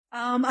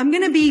I'm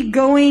going to be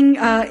going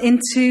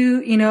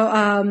into,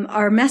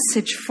 our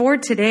message for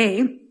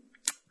today.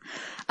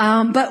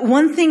 But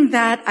one thing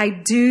that I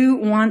do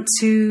want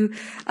to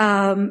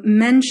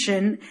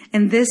mention,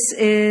 and this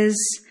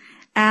is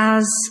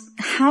as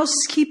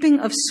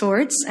housekeeping of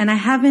sorts, and I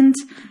haven't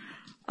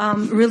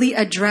really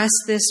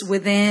addressed this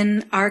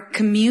within our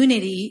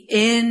community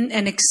in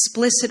an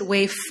explicit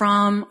way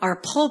from our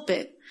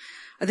pulpit.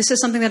 This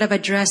is something that I've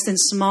addressed in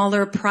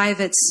smaller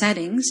private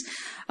settings.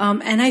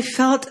 And I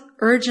felt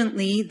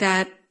urgently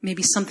that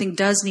maybe something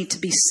does need to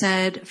be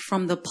said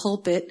from the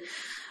pulpit.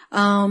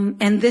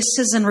 And this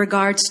is in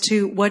regards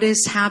to what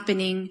is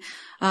happening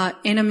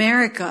in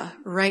America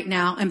right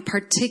now, and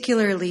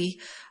particularly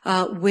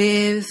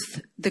with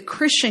the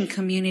Christian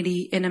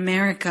community in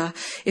America.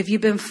 If you've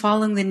been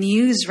following the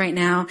news right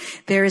now,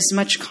 there is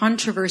much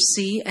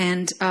controversy,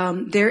 and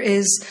there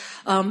is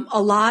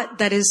a lot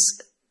that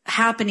is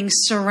happening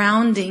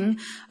surrounding,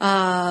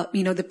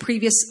 the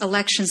previous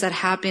elections that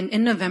happened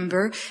in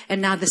November,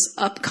 and now this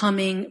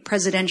upcoming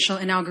presidential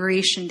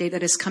inauguration day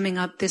that is coming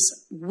up this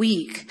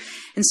week.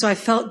 And so I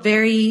felt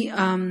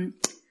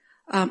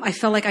I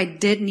felt like I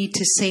did need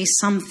to say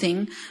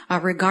something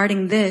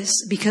regarding this,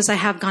 because I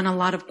have gotten a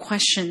lot of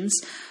questions,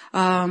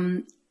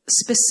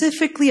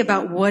 specifically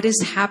about what is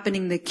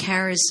happening in the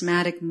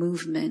charismatic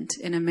movement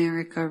in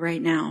America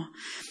right now.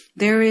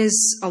 There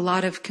is a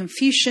lot of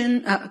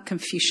confusion, and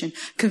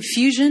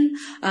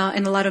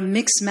a lot of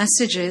mixed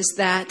messages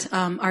that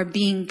are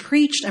being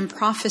preached and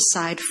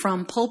prophesied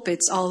from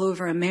pulpits all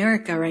over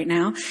America right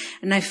now.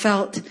 And I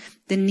felt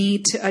the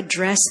need to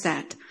address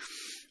that.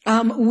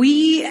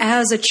 We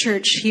as a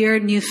church here,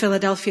 New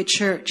Philadelphia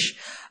Church,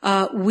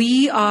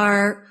 we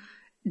are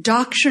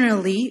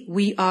doctrinally,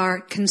 we are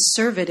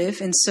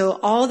conservative. And so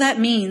all that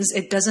means,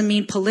 it doesn't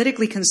mean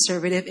politically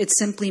conservative. It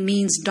simply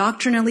means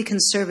doctrinally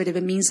conservative.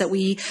 It means that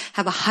we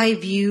have a high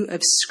view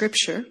of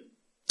Scripture.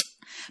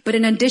 But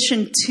in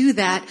addition to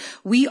that,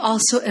 we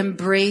also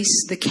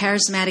embrace the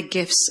charismatic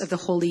gifts of the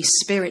Holy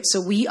Spirit. So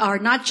we are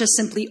not just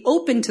simply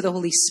open to the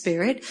Holy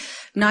Spirit,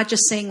 not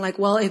just saying like,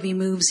 well, if he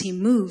moves, he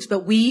moves,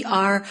 but we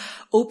are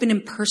open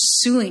and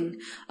pursuing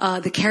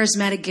the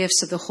charismatic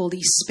gifts of the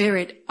Holy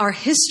Spirit. Our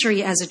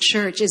history as a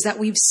church is that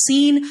we've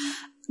seen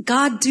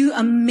God do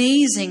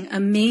amazing,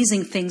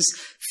 amazing things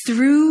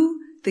through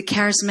the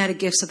charismatic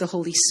gifts of the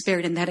Holy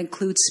Spirit, and that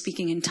includes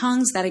speaking in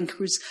tongues, that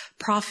includes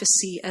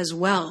prophecy as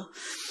well.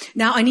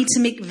 Now, I need to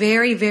make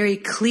very, very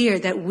clear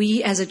that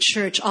we as a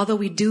church, although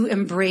we do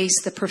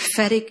embrace the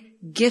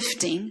prophetic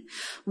gifting,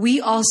 we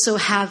also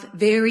have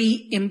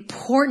very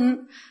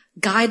important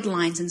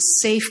guidelines and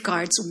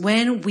safeguards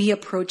when we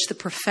approach the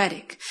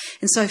prophetic.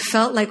 And so I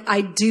felt like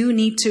I do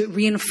need to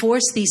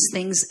reinforce these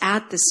things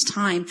at this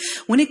time.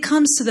 When it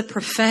comes to the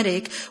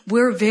prophetic,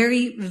 we're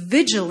very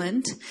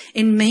vigilant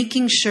in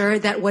making sure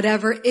that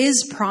whatever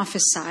is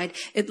prophesied,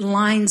 it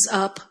lines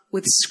up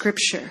with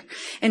Scripture.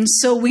 And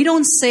so we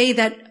don't say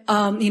that,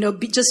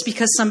 just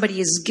because somebody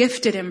is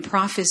gifted in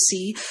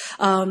prophecy,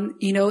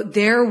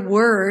 their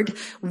word,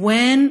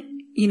 when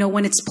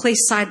it's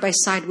placed side by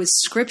side with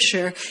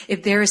Scripture,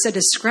 if there is a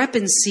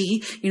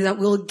discrepancy, that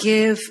will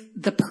give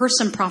the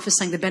person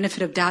prophesying the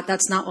benefit of doubt.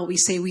 That's not what we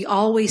say. We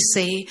always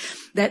say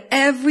that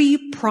every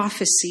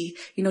prophecy,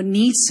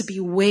 needs to be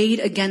weighed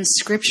against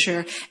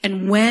Scripture.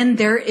 And when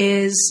there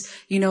is,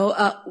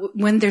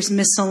 when there's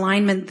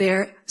misalignment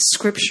there,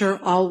 Scripture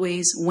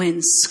always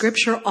wins.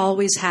 Scripture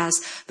always has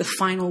the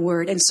final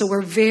word. And so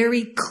we're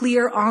very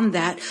clear on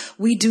that.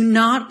 We do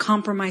not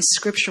compromise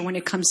Scripture when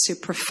it comes to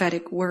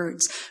prophetic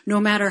words,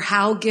 no matter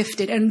how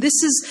gifted. And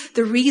this is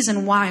the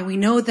reason why we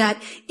know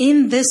that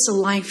in this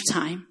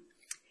lifetime,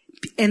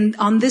 and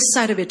on this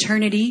side of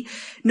eternity,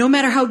 no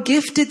matter how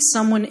gifted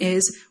someone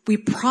is, we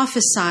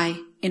prophesy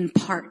in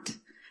part.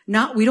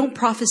 We don't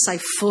prophesy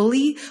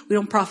fully. We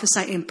don't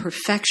prophesy in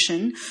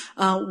perfection.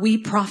 We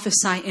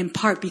prophesy in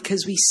part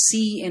because we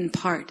see in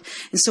part.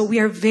 And so we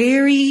are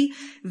very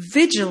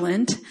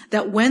vigilant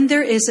that when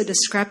there is a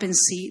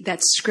discrepancy,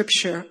 that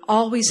Scripture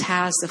always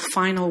has the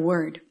final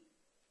word.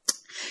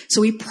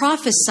 So we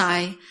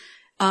prophesy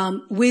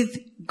with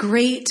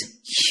great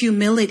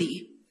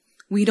humility.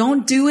 We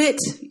don't do it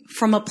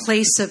from a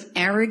place of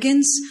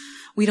arrogance.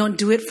 We don't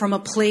do it from a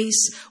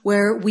place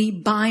where we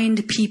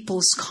bind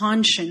people's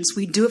conscience.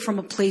 We do it from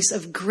a place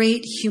of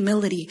great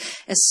humility,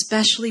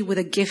 especially with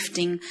a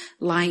gifting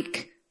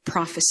like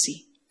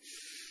prophecy.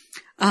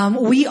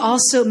 We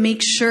also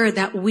make sure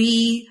that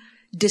we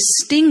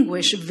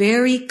distinguish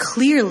very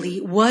clearly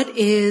what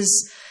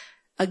is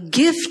a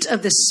gift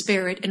of the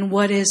Spirit and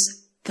what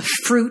is the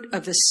fruit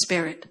of the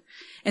Spirit.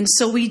 And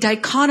so we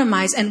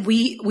dichotomize and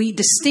we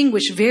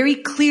distinguish very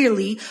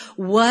clearly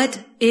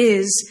what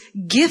is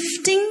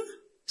gifting.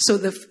 So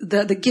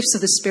the gifts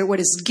of the Spirit, what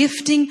is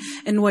gifting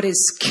and what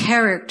is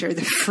character,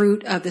 the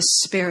fruit of the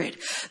Spirit.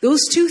 Those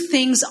two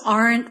things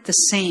aren't the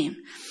same.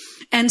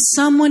 And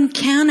someone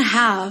can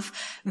have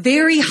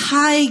very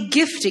high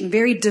gifting,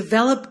 very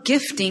developed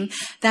gifting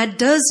that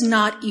does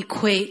not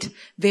equate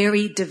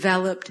very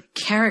developed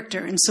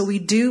character. And so we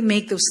do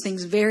make those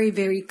things very,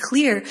 very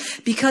clear,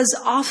 because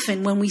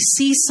often when we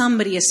see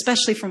somebody,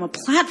 especially from a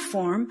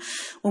platform,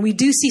 when we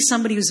do see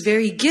somebody who's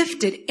very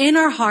gifted, in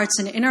our hearts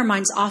and in our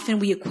minds, often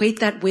we equate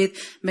that with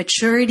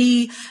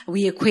maturity,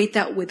 we equate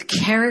that with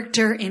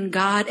character in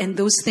God, and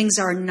those things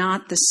are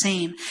not the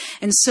same.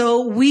 And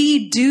so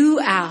we do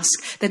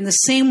ask that in the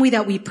same way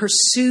that we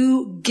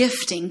pursue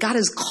gifting, God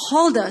has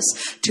called us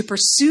to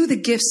pursue the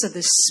gifts of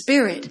the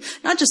Spirit,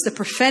 not just the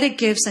prophetic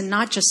gifts and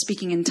not just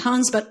speaking in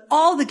tongues, but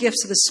all the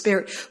gifts of the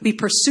Spirit. We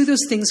pursue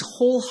those things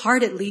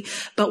wholeheartedly,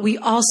 but we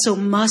also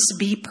must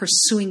be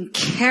pursuing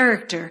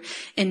character,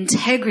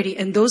 integrity,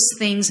 and those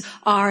things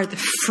are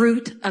the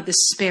fruit of the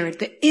Spirit,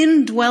 the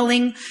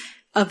indwelling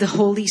of the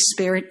Holy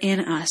Spirit in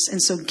us.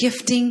 And so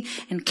gifting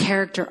and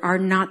character are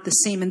not the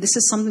same. And this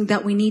is something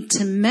that we need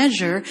to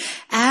measure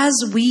as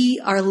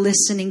we are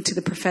listening to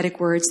the prophetic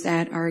words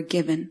that are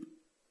given.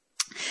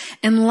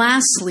 And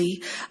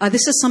lastly,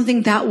 this is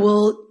something that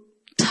we'll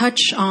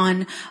touch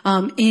on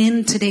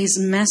in today's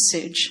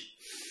message,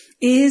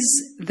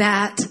 is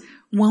that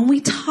when we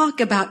talk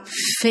about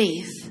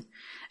faith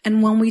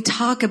and when we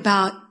talk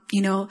about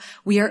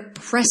we are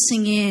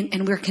pressing in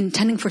and we're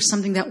contending for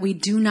something that we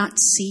do not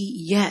see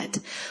yet,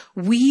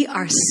 we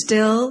are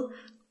still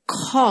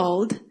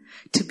called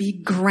to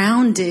be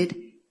grounded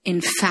in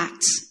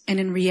facts and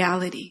in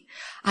reality.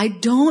 I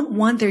don't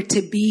want there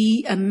to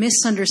be a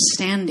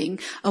misunderstanding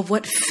of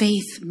what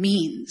faith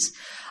means.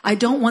 I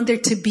don't want there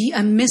to be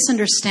a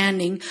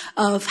misunderstanding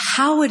of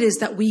how it is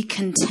that we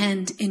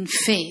contend in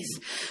faith.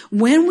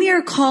 When we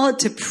are called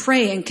to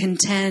pray and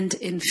contend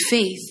in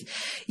faith,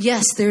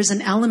 yes, there's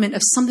an element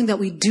of something that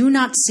we do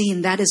not see,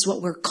 and that is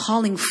what we're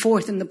calling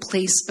forth in the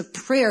place of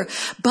prayer.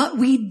 But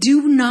we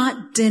do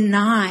not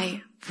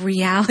deny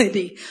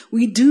reality.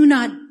 We do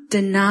not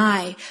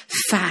deny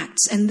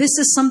facts. And this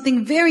is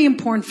something very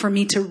important for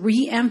me to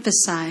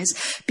re-emphasize,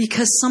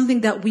 because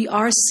something that we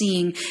are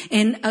seeing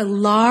in a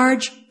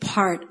large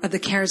part of the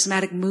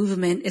charismatic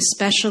movement,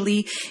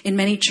 especially in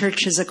many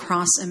churches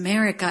across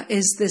America,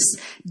 is this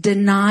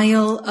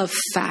denial of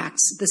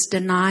facts, this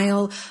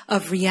denial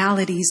of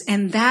realities.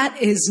 And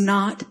that is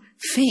not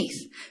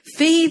faith.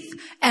 Faith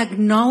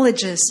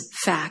acknowledges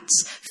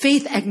facts.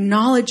 Faith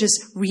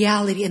acknowledges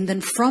reality. And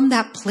then from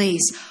that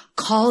place,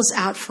 calls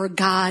out for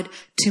God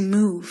to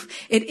move.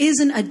 It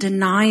isn't a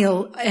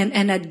denial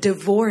and a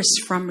divorce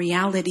from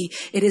reality.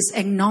 It is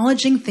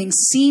acknowledging things,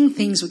 seeing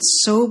things with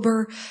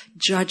sober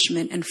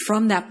judgment, and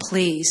from that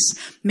place,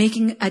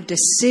 making a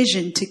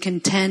decision to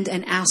contend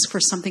and ask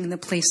for something in the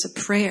place of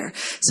prayer.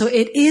 So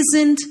it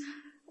isn't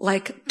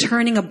like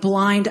turning a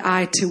blind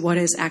eye to what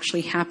is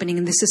actually happening.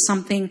 And this is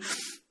something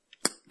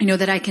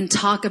that I can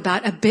talk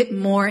about a bit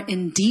more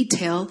in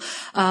detail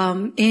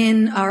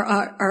in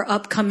our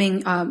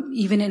upcoming,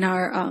 even in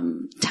our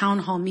town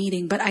hall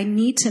meeting. But I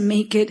need to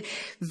make it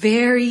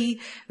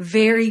very,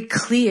 very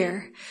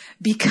clear,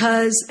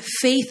 because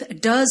faith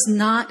does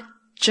not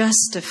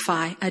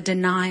justify a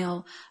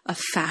denial of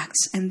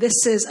facts. And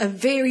this is a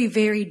very,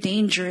 very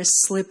dangerous,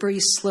 slippery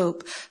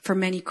slope for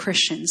many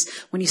Christians.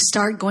 When you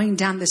start going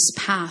down this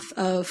path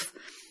of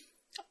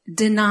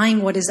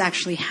denying what is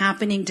actually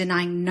happening,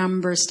 denying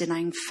numbers,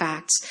 denying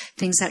facts,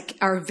 things that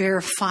are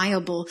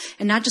verifiable,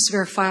 and not just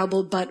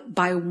verifiable, but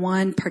by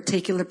one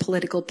particular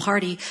political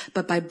party,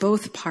 but by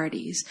both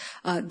parties.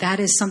 That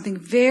is something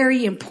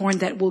very important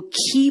that will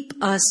keep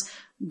us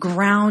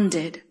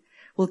grounded.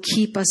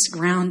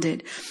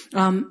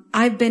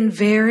 I've been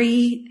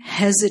very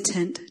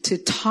hesitant to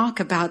talk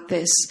about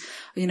this,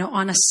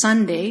 on a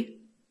Sunday.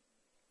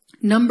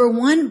 Number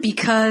one,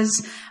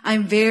 because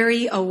I'm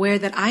very aware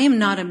that I am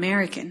not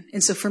American.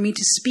 And so for me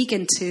to speak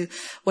into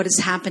what is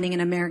happening in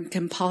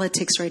American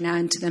politics right now,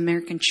 into the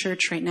American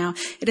church right now,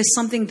 it is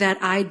something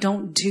that I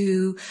don't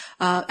do.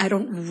 I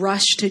don't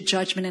rush to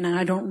judgment, and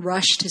I don't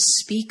rush to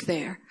speak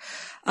there.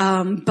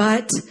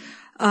 But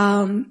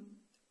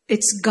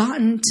it's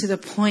gotten to the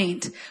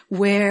point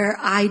where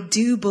I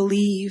do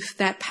believe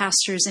that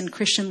pastors and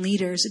Christian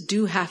leaders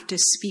do have to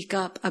speak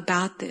up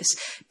about this,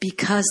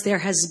 because there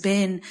has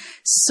been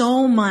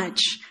so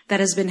much that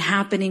has been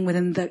happening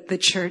within the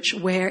church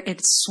where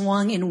it's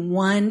swung in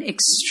one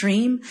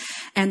extreme,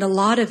 and a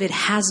lot of it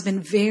has been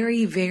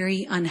very,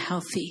 very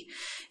unhealthy.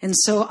 And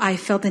so I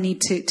felt the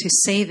need to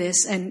say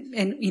this. And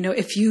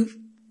if you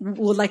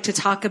would like to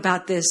talk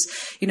about this,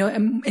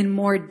 in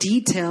more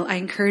detail, I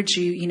encourage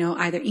you,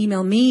 either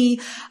email me,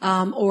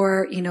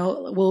 or,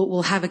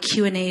 we'll have a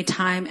Q&A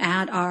time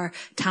at our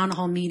town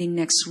hall meeting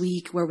next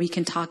week where we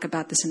can talk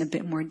about this in a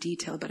bit more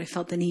detail. But I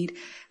felt the need,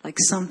 like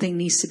something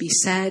needs to be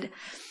said.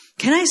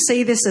 Can I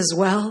say this as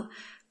well?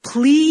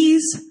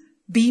 Please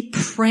be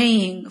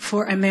praying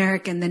for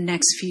America in the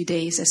next few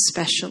days,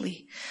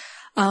 especially.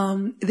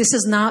 This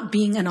is not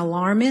being an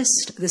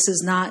alarmist. This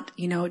is not,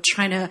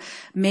 trying to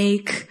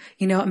make,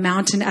 a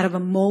mountain out of a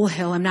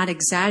molehill. I'm not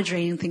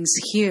exaggerating things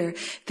here.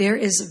 There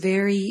is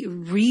very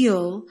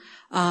real,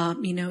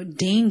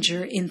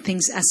 danger in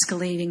things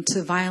escalating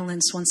to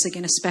violence once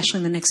again, especially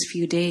in the next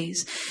few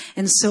days.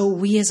 And so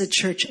we as a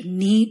church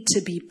need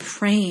to be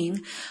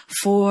praying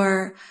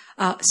for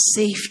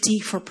safety,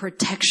 for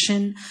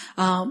protection,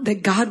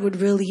 that God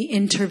would really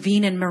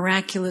intervene in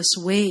miraculous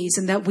ways,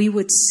 and that we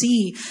would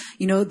see,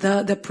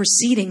 the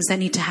proceedings that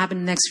need to happen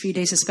in the next few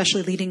days,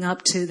 especially leading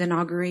up to the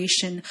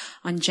inauguration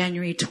on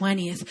January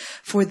 20th,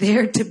 for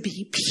there to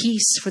be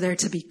peace, for there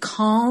to be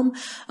calm,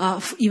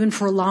 even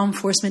for law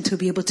enforcement to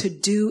be able to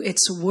do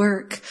its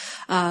work,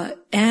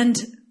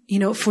 and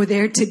for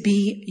there to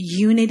be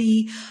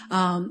unity,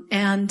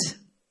 and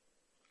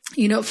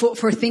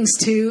for things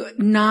to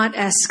not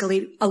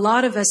escalate. A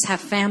lot of us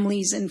have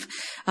families and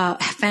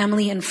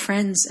family and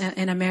friends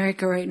in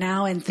America right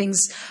now, and things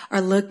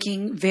are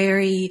looking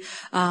very,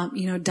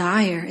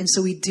 dire. And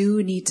so we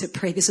do need to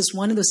pray. This is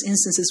one of those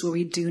instances where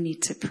we do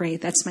need to pray.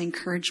 That's my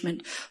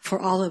encouragement for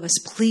all of us.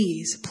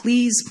 Please,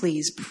 please,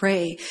 please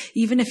pray.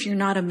 Even if you're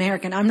not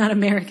American, I'm not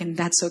American,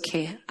 that's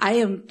okay. I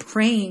am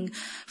praying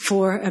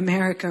for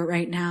America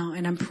right now,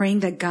 and I'm praying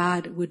that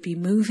God would be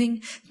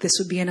moving. This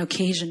would be an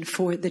occasion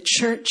for the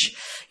church,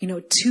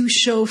 to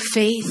show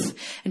faith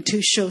and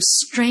to show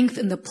strength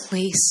in the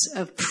place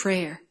of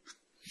prayer.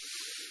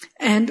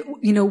 And,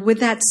 with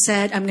that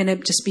said, I'm going to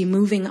just be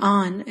moving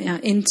on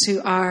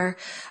into our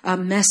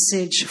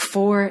message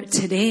for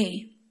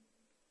today.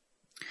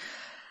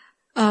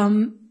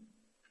 The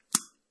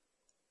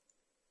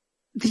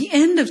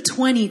end of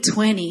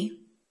 2020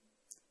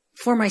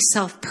 for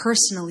myself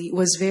personally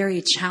was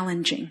very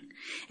challenging.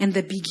 And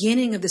the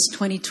beginning of this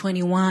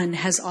 2021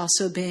 has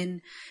also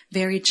been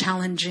very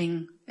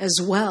challenging as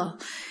well.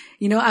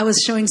 I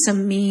was showing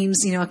some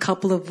memes, a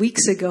couple of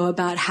weeks ago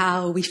about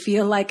how we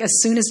feel like as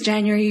soon as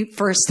January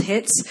 1st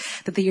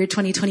hits, that the year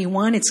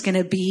 2021, it's going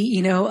to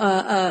be,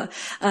 a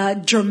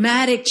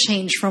dramatic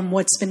change from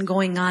what's been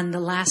going on the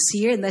last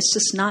year. And that's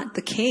just not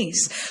the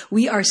case.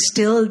 We are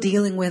still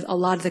dealing with a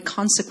lot of the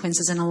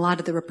consequences and a lot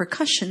of the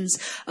repercussions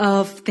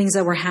of things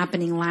that were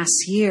happening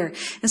last year.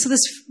 And so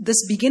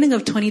this beginning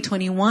of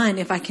 2021,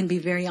 if I can be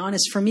very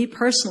honest, for me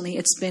personally,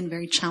 it's been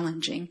very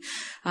challenging.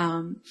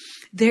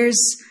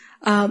 There's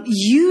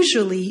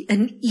usually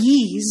an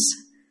ease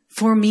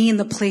for me in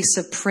the place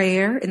of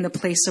prayer, in the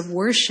place of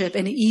worship,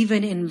 and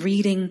even in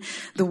reading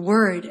the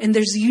word. And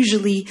there's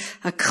usually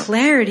a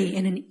clarity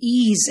and an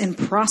ease in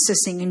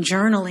processing and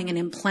journaling and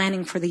in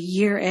planning for the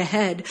year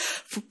ahead.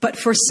 But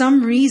for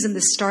some reason,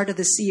 the start of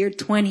this year,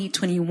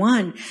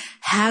 2021,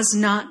 has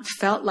not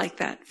felt like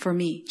that for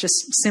me, just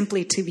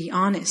simply to be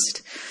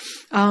honest.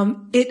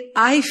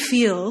 I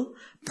feel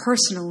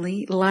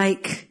personally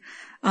like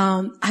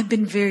I've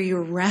been very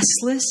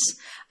restless.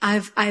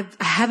 I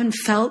haven't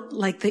felt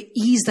like the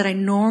ease that I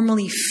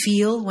normally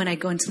feel when I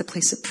go into the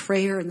place of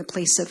prayer, in the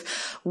place of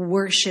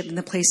worship, in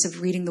the place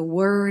of reading the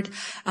word.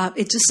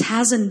 It just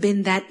hasn't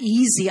been that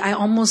easy. I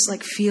almost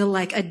feel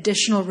like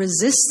additional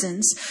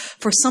resistance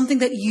for something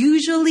that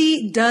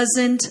usually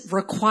doesn't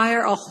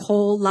require a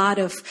whole lot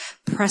of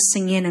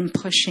pressing in and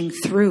pushing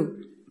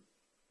through.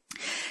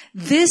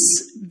 This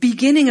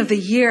beginning of the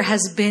year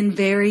has been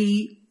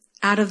very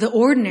out of the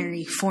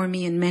ordinary for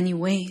me in many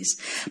ways.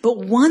 But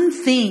one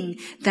thing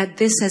that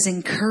this has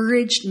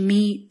encouraged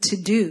me to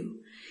do,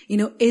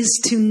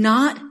 is to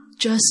not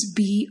just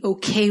be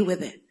okay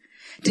with it.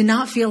 To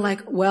not feel like,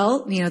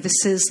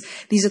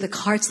 these are the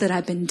cards that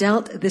I've been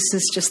dealt. This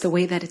is just the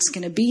way that it's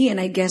going to be. And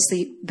I guess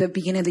the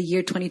beginning of the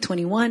year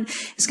 2021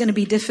 is going to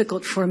be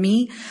difficult for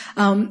me.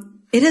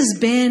 It has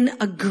been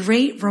a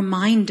great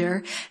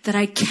reminder that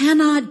I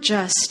cannot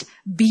just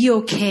be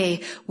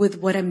okay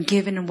with what I'm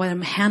given and what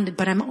I'm handed,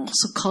 but I'm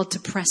also called to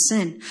press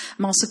in.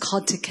 I'm also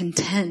called to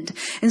contend.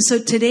 And so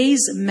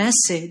today's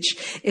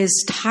message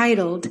is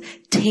titled,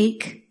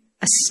 Take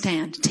a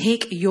Stand.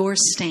 Take your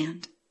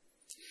stand.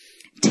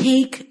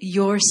 Take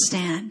your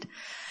stand.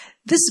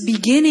 This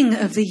beginning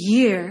of the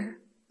year,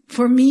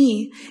 for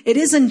me, it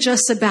isn't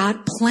just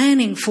about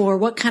planning for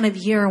what kind of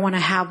year I want to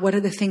have, what are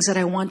the things that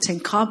I want to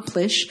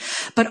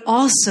accomplish, but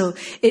also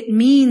it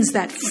means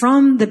that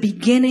from the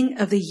beginning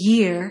of the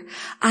year,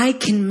 I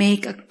can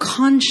make a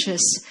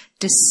conscious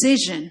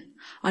decision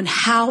on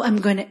how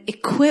I'm going to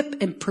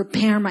equip and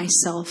prepare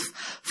myself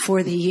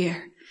for the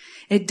year.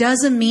 It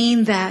doesn't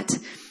mean that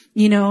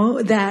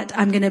that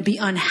I'm going to be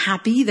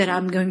unhappy, that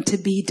I'm going to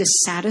be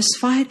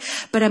dissatisfied,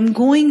 but I'm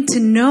going to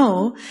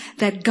know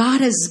that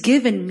God has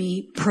given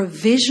me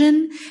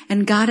provision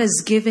and God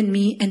has given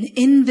me an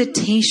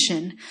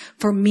invitation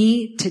for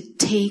me to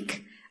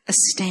take a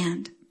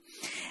stand.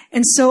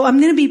 And so I'm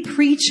going to be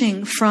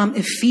preaching from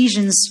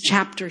Ephesians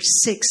chapter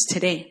 6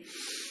 today.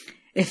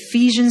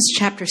 Ephesians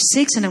chapter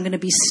 6, and I'm going to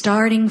be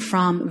starting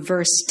from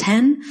verse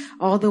 10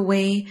 all the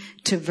way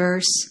to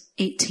verse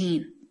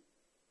 18.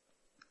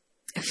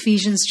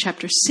 Ephesians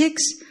chapter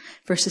 6,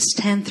 verses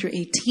 10 through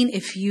 18.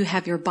 If you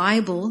have your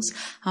Bibles,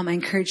 I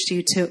encourage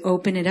you to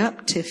open it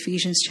up to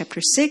Ephesians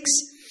chapter 6.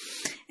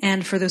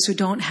 And for those who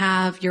don't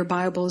have your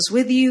Bibles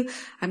with you,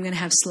 I'm going to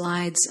have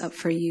slides up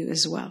for you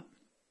as well.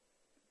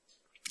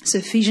 So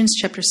Ephesians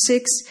chapter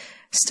 6,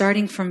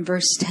 starting from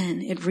verse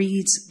 10. It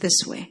reads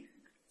this way.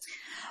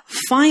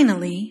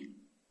 Finally,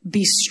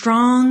 be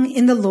strong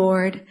in the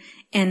Lord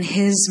and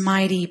his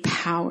mighty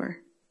power.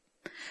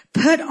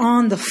 Put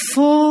on the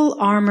full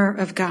armor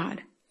of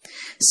God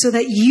so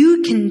that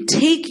you can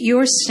take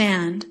your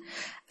stand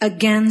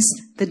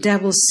against the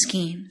devil's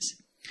schemes.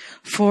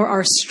 For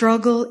our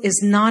struggle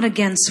is not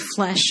against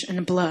flesh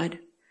and blood,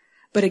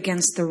 but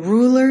against the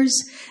rulers,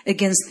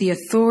 against the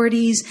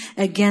authorities,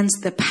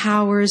 against the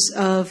powers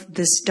of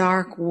this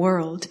dark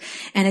world,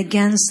 and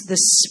against the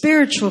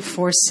spiritual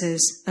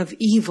forces of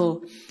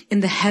evil in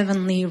the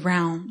heavenly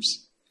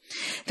realms.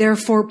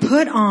 Therefore,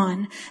 put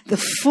on the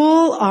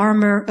full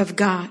armor of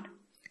God,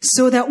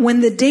 so that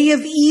when the day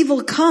of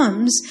evil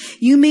comes,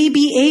 you may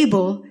be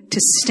able to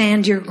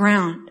stand your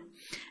ground.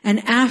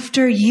 And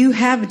after you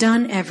have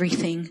done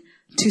everything,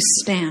 to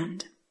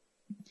stand.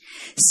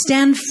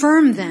 Stand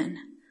firm then,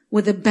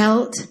 with a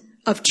belt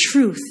of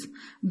truth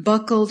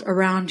buckled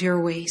around your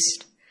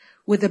waist,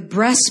 with a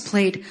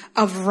breastplate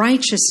of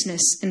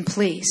righteousness in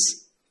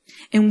place,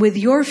 and with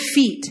your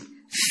feet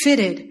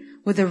fitted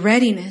with a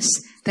readiness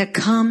that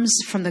comes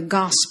from the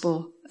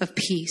gospel of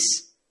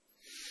peace.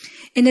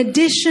 In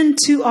addition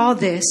to all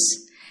this,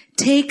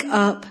 take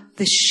up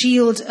the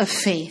shield of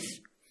faith,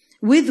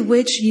 with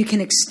which you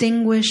can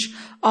extinguish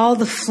all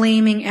the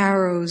flaming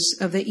arrows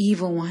of the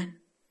evil one.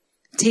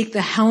 Take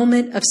the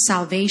helmet of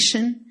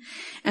salvation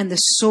and the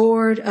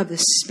sword of the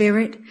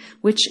Spirit,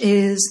 which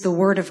is the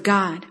word of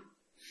God.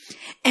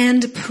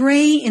 And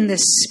pray in the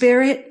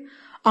Spirit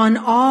on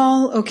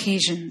all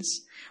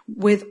occasions,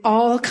 with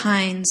all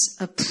kinds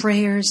of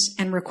prayers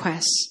and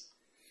requests.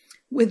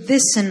 With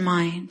this in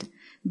mind,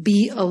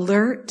 be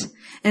alert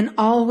and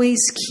always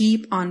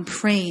keep on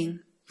praying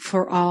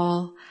for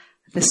all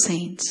the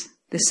saints.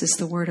 This is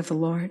the word of the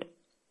Lord.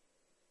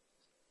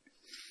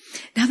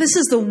 Now, this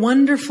is the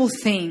wonderful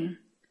thing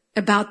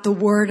about the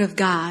word of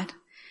God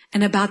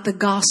and about the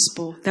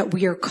gospel that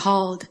we are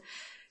called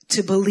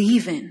to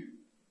believe in.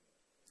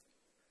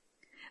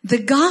 The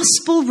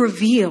gospel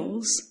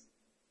reveals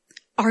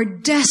our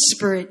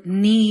desperate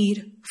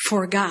need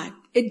for God.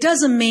 It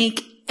doesn't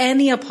make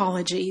any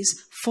apologies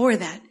for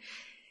that.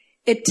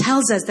 It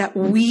tells us that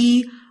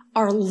we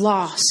are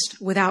lost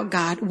without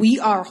God. We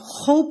are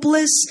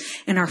hopeless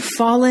in our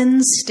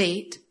fallen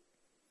state.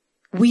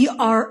 We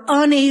are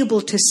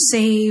unable to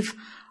save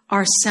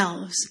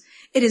ourselves.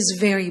 It is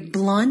very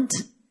blunt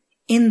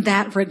in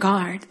that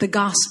regard. The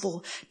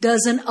gospel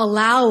doesn't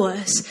allow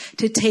us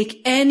to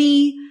take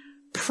any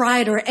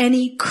pride or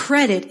any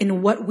credit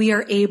in what we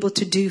are able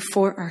to do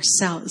for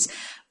ourselves.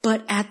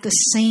 But at the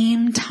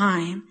same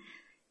time,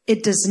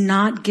 it does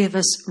not give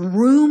us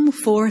room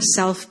for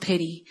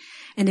self-pity,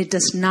 and it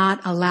does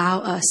not allow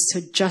us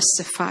to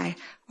justify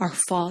our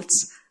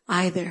faults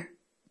either.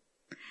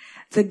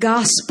 The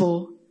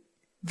gospel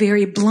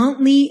very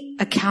bluntly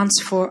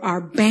accounts for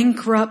our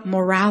bankrupt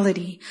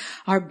morality,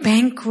 our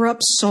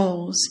bankrupt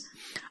souls,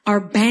 our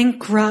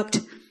bankrupt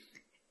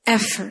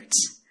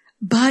efforts,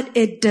 but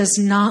it does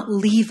not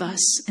leave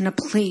us in a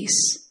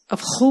place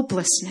of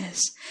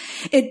hopelessness.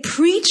 It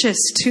preaches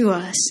to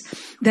us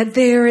that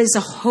there is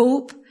a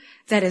hope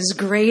that is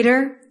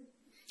greater,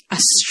 a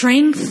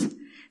strength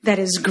that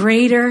is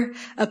greater,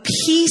 a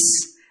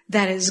peace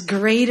that is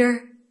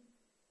greater.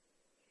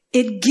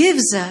 It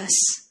gives us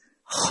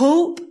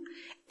hope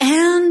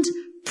and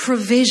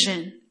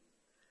provision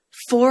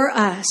for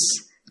us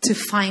to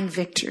find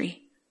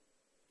victory.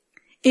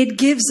 It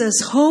gives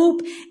us hope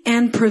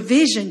and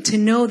provision to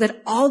know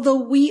that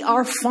although we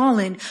are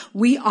fallen,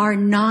 we are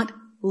not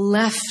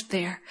left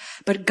there,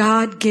 but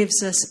God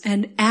gives us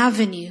an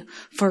avenue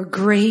for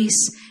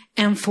grace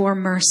and for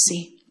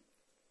mercy.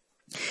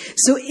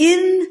 So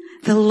in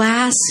the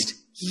last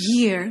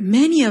year,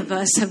 many of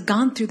us have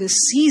gone through this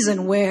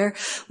season where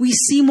we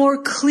see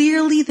more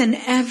clearly than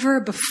ever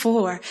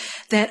before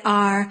that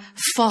our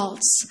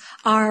faults,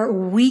 our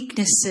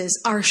weaknesses,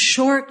 our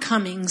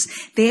shortcomings,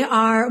 they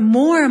are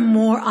more and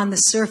more on the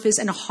surface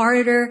and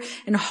harder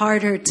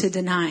to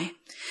deny.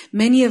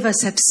 Many of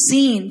us have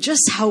seen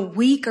just how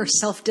weak our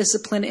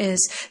self-discipline is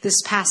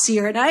this past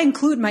year, and I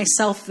include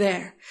myself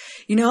there.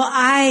 You know,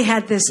 I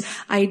had this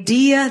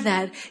idea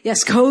that,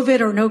 yes, COVID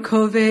or no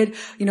COVID,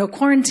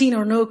 quarantine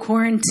or no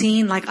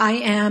quarantine, like I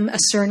am a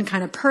certain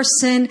kind of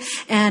person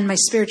and my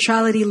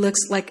spirituality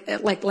looks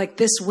like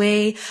this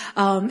way.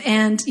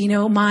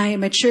 My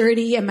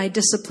maturity and my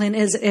discipline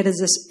is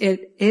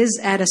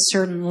at a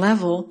certain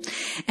level.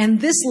 And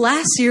this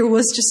last year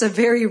was just a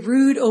very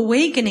rude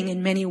awakening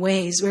in many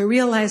ways, where I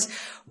realized,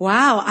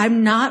 wow,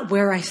 I'm not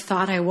where I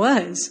thought I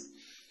was.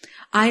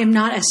 I am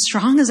not as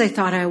strong as I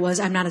thought I was.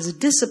 I'm not as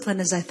disciplined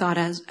as I thought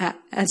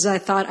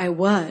I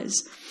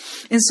was.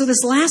 And so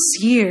this last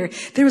year,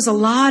 there was a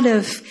lot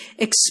of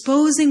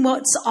exposing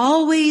what's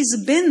always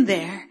been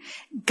there.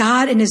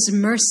 God in his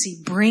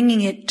mercy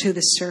bringing it to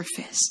the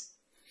surface.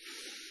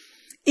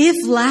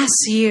 If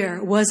last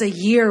year was a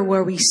year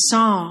where we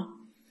saw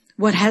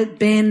what had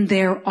been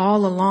there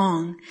all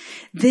along,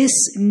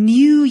 this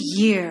new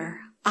year,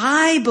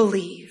 I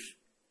believe,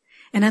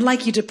 And I'd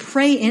like you to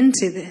pray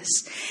into this.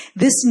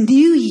 This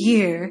new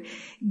year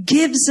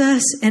gives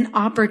us an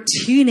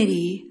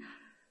opportunity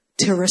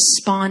to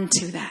respond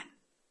to that.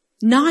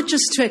 Not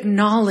just to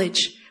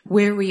acknowledge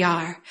where we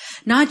are,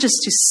 not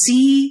just to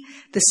see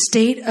the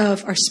state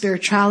of our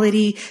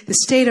spirituality, the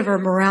state of our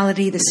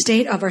morality, the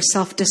state of our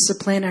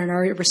self-discipline and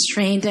our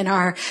restraint and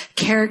our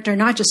character,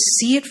 not just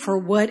see it for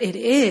what it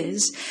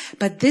is,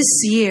 but this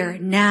year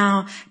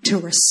now to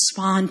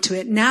respond to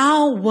it.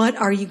 Now, what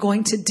are you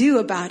going to do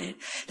about it?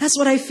 That's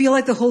what I feel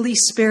like the Holy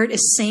Spirit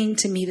is saying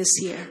to me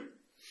this year.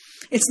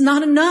 It's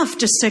not enough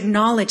just to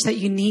acknowledge that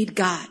you need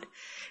God.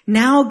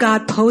 Now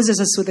God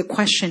poses us with a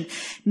question.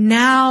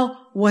 Now,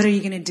 what are you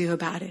going to do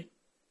about it?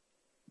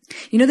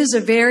 You know, there's a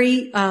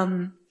very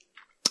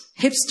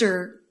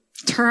hipster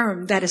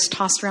term that is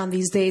tossed around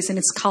these days, and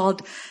it's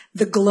called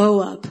the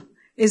glow up.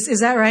 Is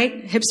that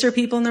right? Hipster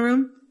people in the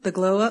room? The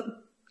glow up?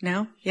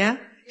 No? Yeah?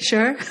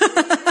 Sure?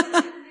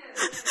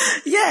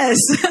 Yes.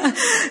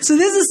 So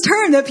there's this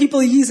term that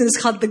people use, and it's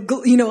called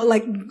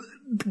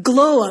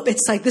glow up.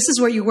 It's like, this is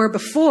where you were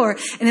before,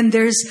 and then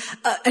there's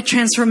a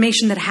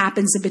transformation that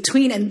happens in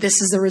between, and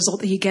this is the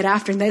result that you get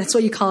after, and that's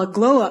what you call a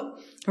glow up,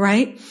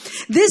 right?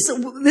 This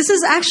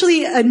is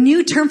actually a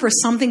new term for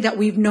something that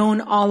we've known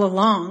all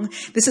along.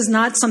 This is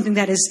not something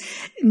that is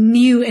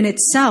new in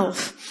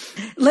itself.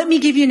 Let me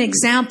give you an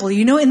example.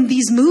 You know, in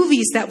these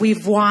movies that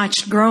we've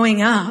watched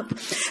growing up,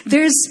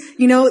 there's,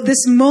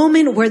 this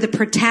moment where the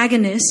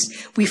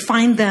protagonists, we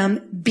find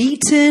them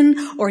beaten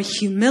or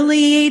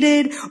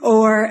humiliated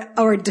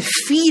or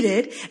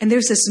defeated. And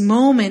there's this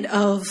moment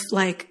of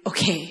like,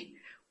 okay,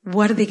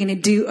 what are they going to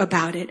do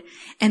about it?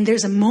 And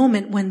there's a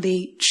moment when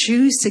they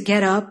choose to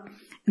get up,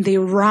 they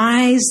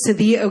rise to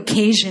the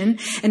occasion,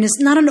 and it's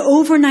not an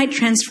overnight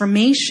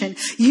transformation.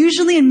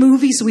 Usually in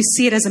movies, we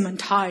see it as a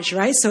montage,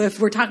 right? So if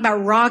we're talking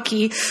about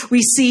Rocky,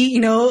 we see,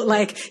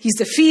 like he's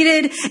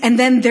defeated, and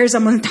then there's a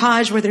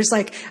montage where there's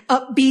like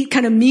upbeat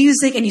kind of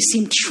music, and you see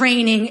him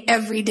training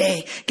every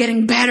day,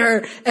 getting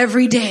better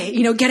every day,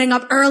 getting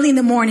up early in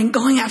the morning,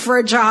 going out for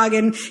a jog,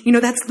 and,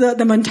 that's the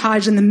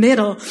montage in the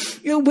middle.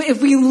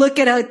 If we look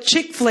at a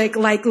chick flick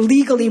like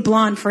Legally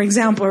Blonde, for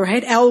example,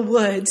 right? Elle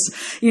Woods,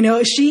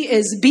 she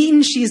is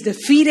beaten, she's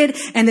defeated,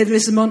 and there's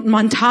this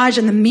montage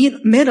in the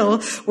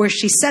middle where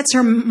she sets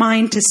her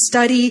mind to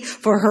study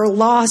for her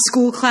law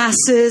school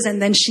classes,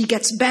 and then she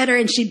gets better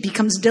and she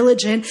becomes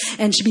diligent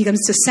and she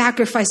begins to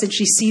sacrifice, and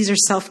she sees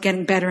herself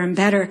getting better and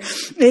better.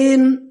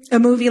 In a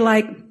movie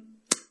like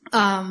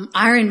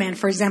Iron Man,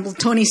 for example,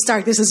 Tony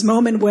Stark, there's this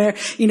moment where,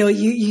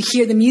 you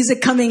hear the music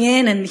coming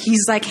in and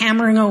he's like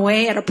hammering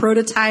away at a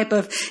prototype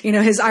of,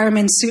 his Iron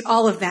Man suit,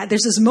 all of that.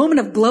 There's this moment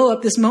of glow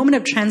up, this moment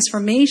of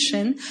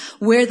transformation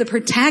where the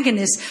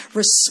protagonist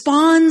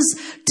responds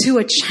to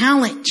a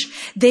challenge.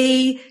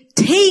 They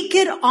take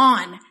it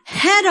on,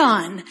 head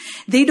on.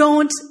 They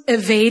don't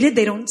evade it.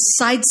 They don't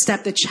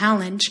sidestep the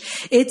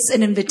challenge. It's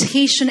an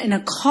invitation and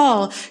a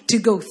call to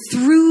go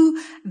through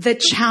the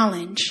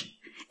challenge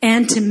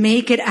and to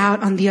make it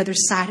out on the other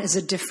side as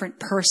a different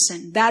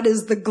person. That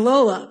is the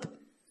glow up.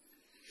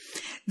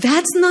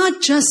 That's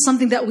not just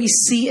something that we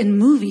see in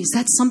movies.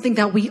 That's something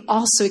that we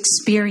also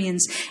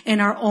experience in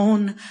our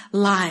own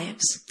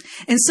lives.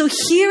 And so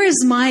here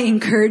is my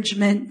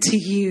encouragement to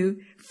you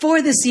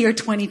for this year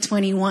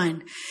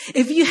 2021.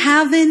 If you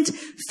haven't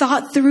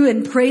thought through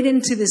and prayed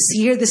into this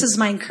year, this is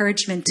my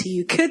encouragement to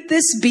you. Could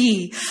this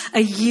be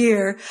a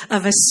year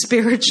of a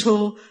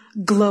spiritual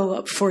glow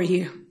up for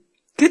you?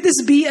 Could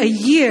this be a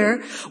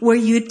year where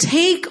you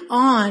take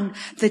on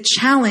the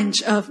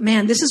challenge of,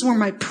 man, this is where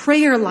my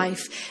prayer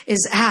life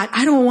is at.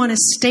 I don't want to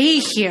stay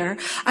here.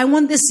 I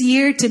want this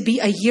year to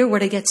be a year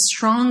where I get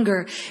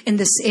stronger in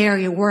this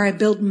area, where I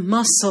build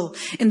muscle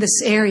in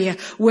this area,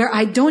 where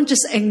I don't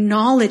just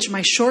acknowledge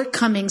my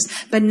shortcomings,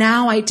 but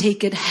now I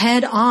take it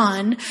head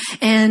on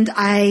and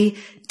I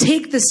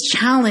take this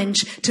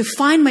challenge to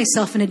find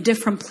myself in a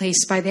different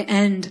place by the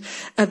end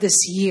of this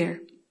year.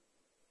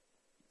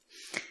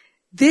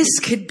 This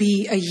could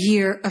be a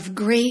year of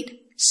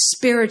great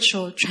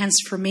spiritual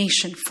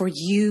transformation for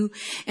you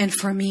and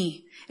for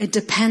me. It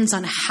depends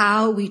on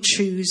how we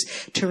choose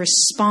to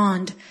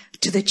respond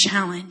to the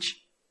challenge,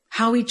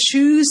 how we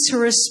choose to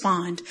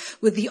respond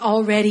with the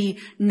already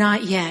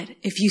not yet.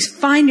 If you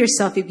find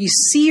yourself, if you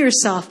see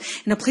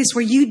yourself in a place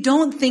where you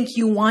don't think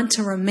you want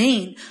to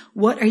remain,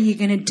 what are you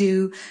going to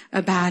do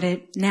about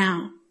it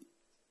now?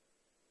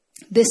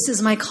 This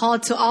is my call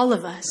to all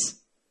of us.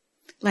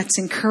 Let's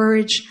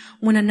encourage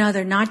one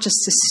another, not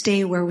just to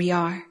stay where we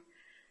are,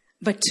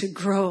 but to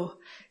grow,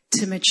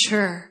 to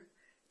mature,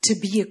 to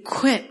be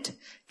equipped,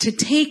 to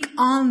take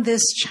on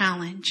this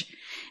challenge,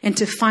 and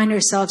to find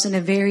ourselves in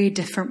a very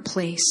different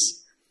place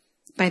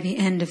by the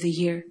end of the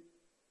year.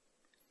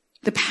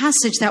 The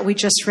passage that we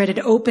just read, it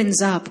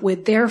opens up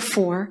with,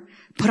 therefore,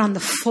 put on the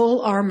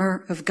full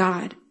armor of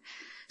God,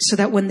 so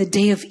that when the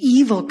day of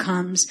evil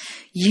comes,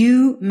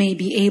 you may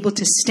be able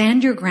to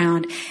stand your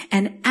ground.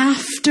 And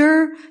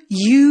after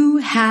you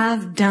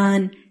have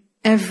done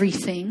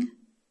everything,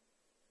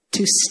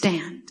 to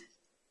stand.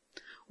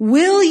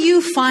 Will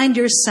you find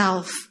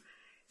yourself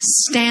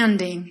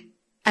standing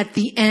at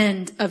the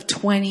end of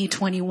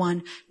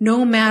 2021,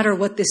 no matter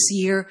what this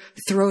year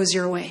throws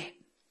your way,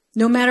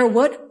 no matter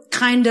what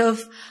kind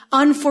of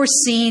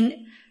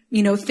unforeseen,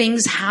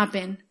 things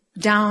happen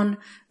down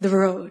the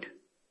road?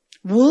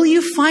 Will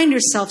you find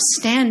yourself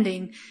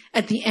standing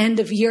at the end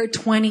of year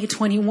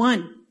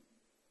 2021?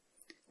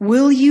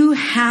 Will you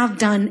have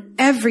done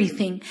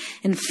everything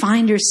and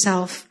find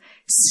yourself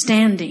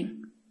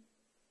standing?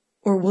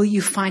 Or will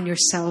you find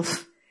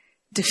yourself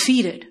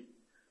defeated,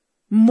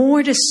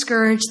 more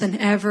discouraged than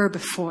ever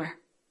before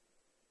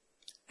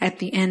at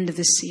the end of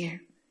this year?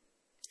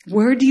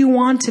 Where do you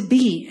want to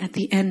be at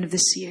the end of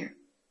this year?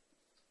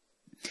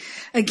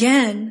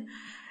 Again,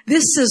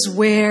 this is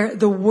where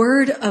the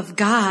Word of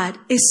God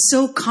is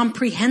so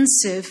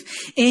comprehensive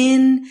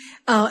in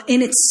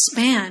its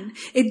span.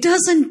 It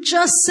doesn't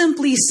just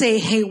simply say,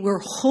 hey, we're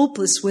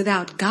hopeless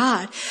without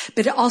God,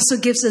 but it also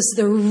gives us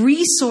the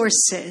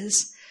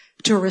resources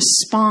to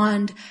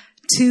respond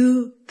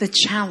to the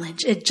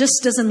challenge. It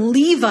just doesn't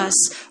leave us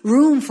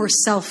room for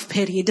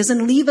self-pity. It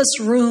doesn't leave us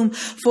room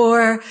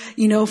for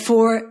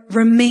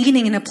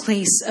remaining in a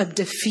place of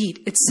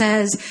defeat. It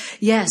says,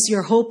 yes,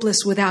 you're hopeless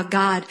without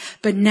God,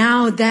 but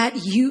now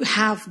that you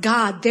have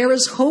God, there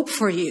is hope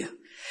for you.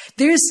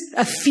 There's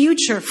a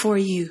future for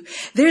you.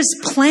 There's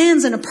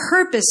plans and a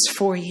purpose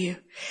for you.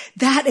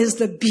 That is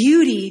the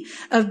beauty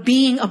of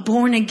being a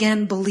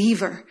born-again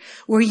believer,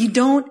 where you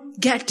don't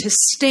get to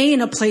stay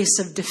in a place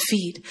of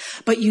defeat,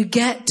 but you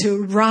get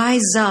to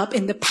rise up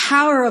in the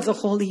power of the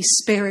Holy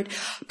Spirit,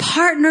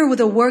 partner with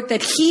the work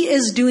that He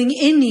is doing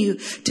in you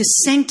to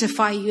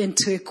sanctify you and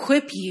to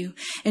equip you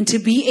and to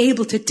be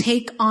able to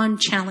take on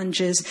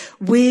challenges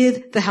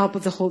with the help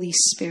of the Holy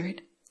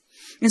Spirit.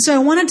 And so I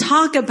want to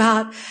talk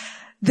about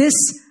this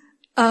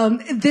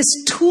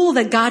tool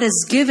that God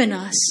has given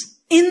us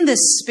in the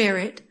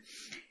Spirit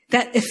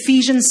that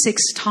Ephesians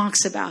 6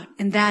 talks about,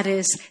 and that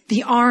is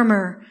the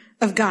armor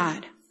of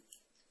God.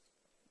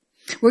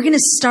 We're going to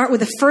start with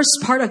the first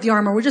part of the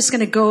armor. We're just going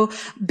to go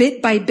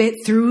bit by bit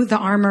through the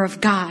armor of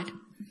God.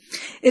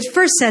 It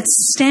first says,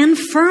 stand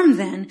firm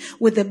then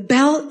with the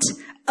belt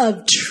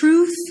of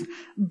truth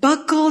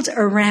buckled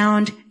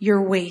around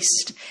your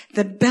waist.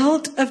 The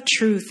belt of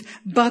truth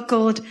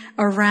buckled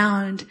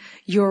around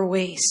your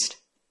waist.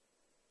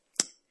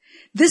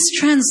 This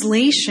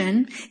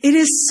translation, it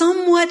is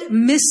somewhat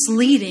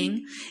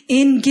misleading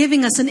in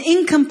giving us an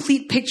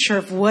incomplete picture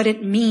of what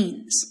it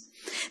means.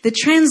 The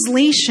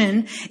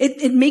translation,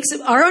 it makes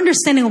our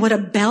understanding of what a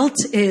belt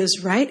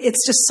is, right?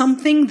 It's just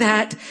something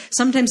that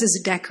sometimes is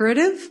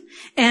decorative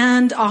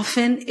and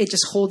often it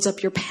just holds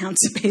up your pants,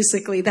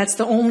 basically. That's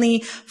the only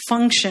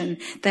function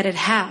that it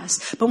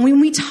has. But when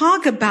we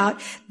talk about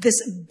this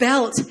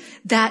belt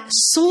that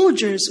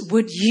soldiers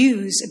would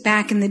use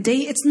back in the day,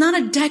 it's not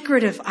a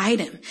decorative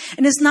item.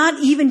 And it's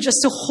not even just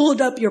to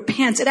hold up your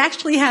pants. It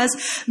actually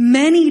has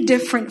many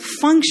different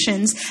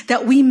functions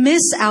that we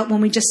miss out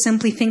when we just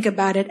simply think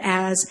about it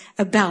as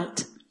a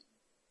belt.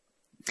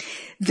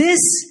 This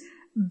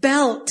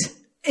belt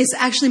is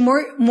actually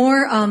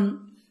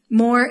more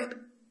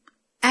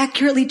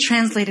accurately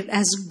translated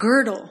as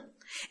girdle.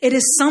 It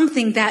is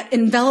something that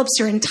envelops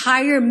your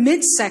entire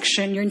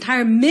midsection, your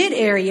entire mid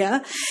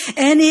area,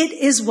 and it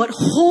is what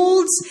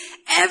holds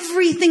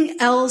everything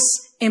else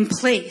in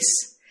place.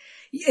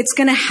 It's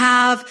going to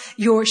have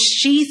your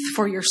sheath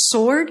for your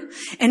sword,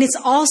 and it's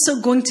also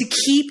going to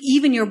keep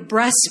even your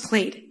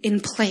breastplate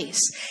in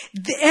place.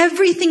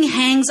 Everything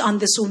hangs on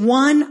this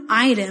one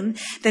item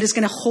that is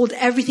going to hold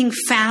everything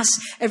fast,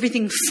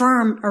 everything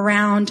firm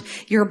around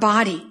your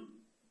body.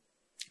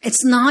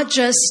 It's not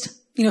just,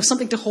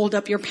 something to hold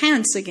up your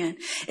pants again.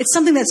 It's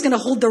something that's going to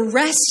hold the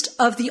rest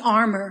of the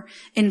armor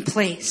in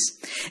place.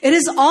 It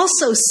is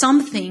also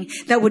something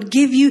that would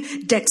give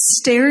you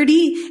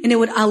dexterity and it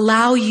would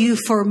allow you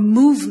for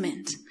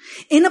movement.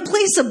 In a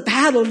place of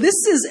battle,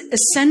 this is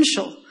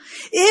essential.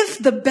 If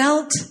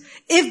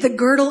the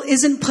girdle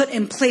isn't put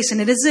in place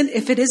and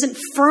if it isn't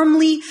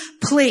firmly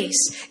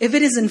placed, if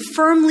it isn't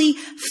firmly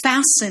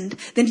fastened,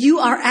 then you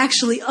are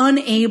actually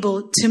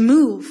unable to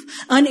move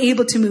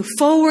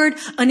forward,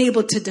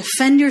 unable to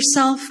defend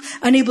yourself,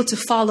 unable to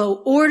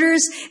follow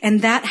orders.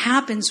 And that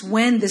happens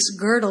when this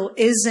girdle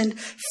isn't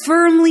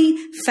firmly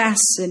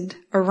fastened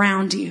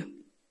around you.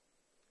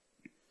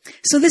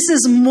 So this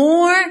is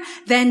more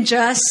than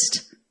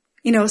just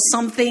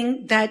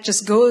something that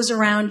just goes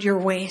around your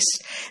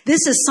waist.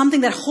 This is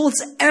something that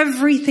holds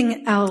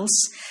everything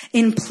else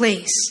in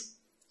place.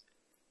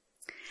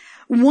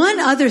 One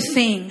other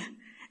thing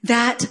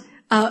that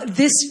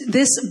this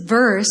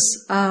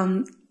verse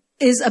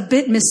is a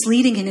bit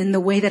misleading in the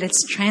way that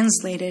it's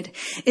translated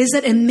is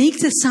that it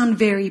makes it sound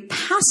very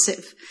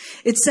passive.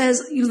 It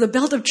says, the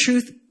belt of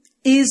truth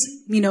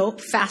is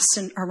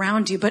fastened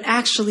around you. But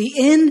actually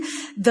in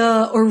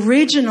the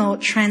original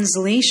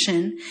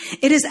translation,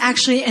 it is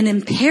actually an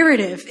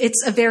imperative.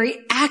 It's a very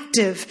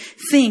active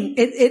thing.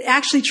 It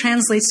actually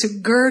translates to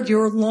gird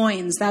your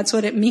loins. That's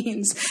what it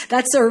means.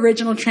 That's the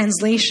original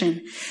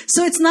translation.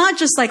 So it's not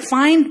just like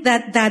find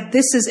that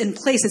this is in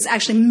place. It's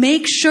actually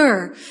make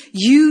sure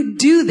you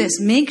do this.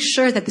 Make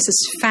sure that this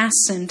is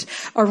fastened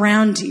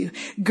around you.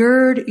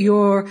 Gird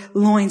your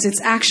loins.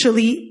 It's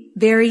actually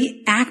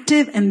very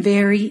active and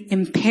very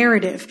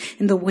imperative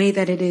in the way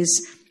that it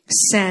is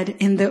said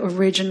in the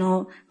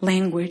original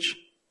language.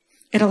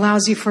 It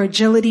allows you for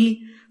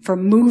agility, for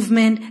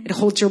movement. It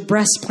holds your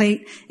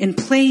breastplate in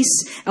place,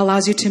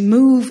 allows you to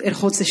move. It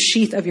holds the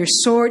sheath of your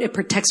sword. It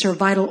protects your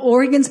vital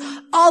organs.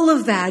 All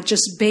of that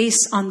just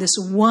based on this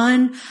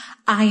one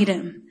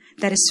item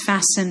that is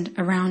fastened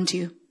around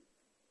you.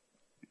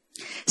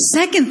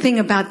 Second thing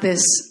about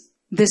this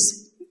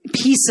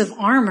piece of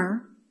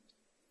armor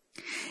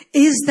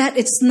is that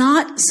it's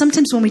not,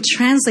 sometimes when we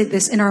translate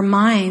this in our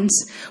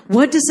minds,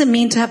 what does it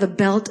mean to have a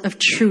belt of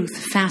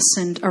truth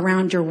fastened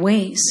around your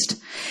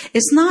waist?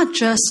 It's not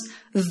just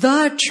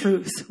the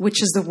truth,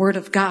 which is the word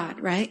of God,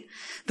 right?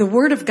 The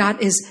word of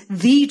God is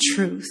the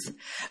truth.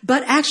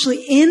 But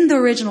actually in the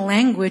original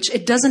language,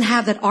 it doesn't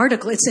have that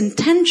article. It's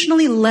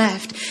intentionally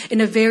left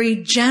in a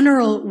very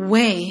general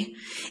way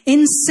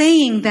in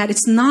saying that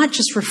it's not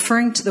just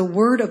referring to the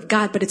word of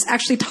God, but it's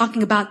actually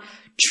talking about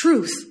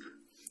truth.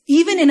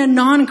 Even in a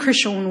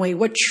non-Christian way,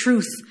 what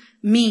truth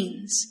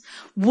means.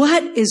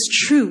 What is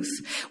truth?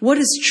 What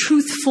is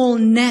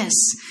truthfulness?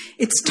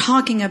 It's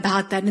talking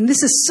about that. And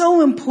this is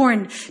so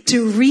important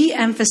to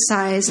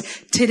re-emphasize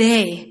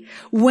today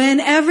when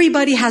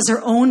everybody has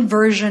their own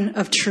version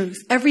of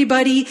truth.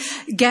 Everybody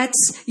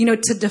gets,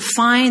 to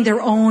define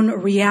their own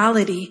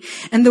reality.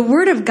 And the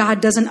Word of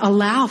God doesn't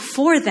allow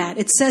for that.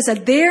 It says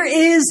that there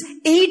is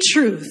a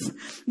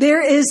truth.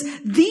 There is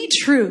the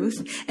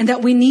truth, and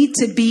that we need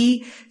to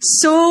be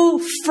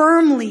so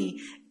firmly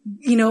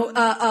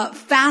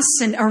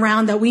fastened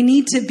around that. We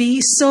need to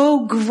be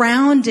so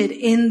grounded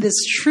in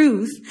this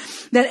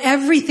truth that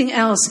everything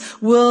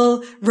else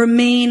will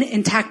remain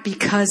intact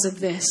because of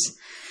this.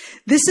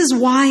 This is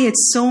why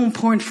it's so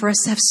important for us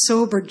to have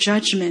sober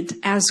judgment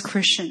as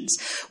Christians,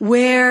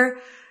 where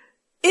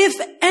if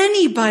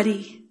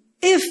anybody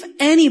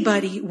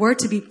were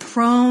to be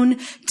prone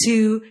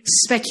to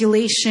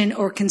speculation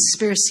or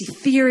conspiracy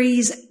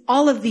theories,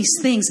 all of these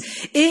things,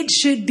 it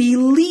should be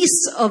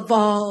least of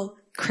all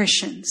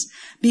Christians,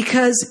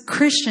 because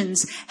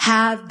Christians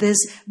have this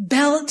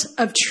belt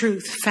of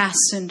truth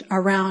fastened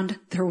around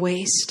their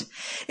waist.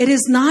 It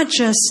is not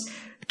just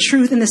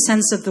truth in the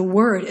sense of the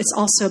word. It's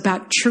also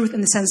about truth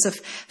in the sense of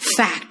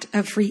fact,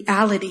 of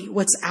reality,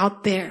 what's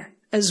out there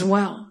as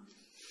well.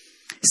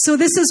 So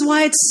this is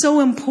why it's so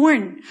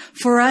important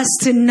for us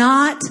to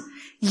not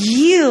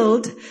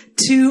yield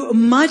to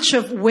much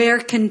of where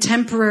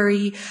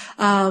contemporary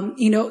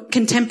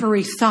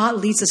thought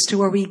leads us to,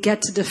 where we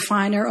get to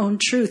define our own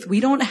truth. We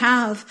don't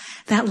have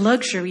that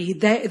luxury.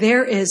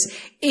 There is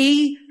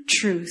a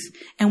truth,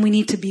 and we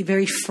need to be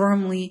very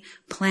firmly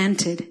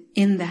planted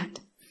in that.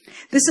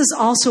 This is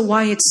also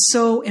why it's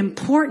so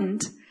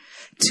important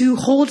to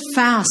hold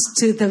fast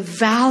to the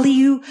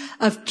value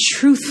of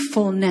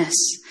truthfulness,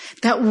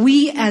 that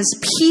we as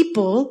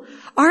people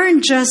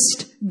aren't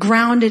just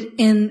grounded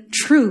in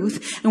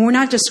truth, and we're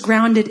not just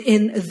grounded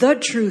in the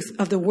truth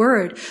of the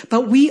word,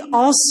 but we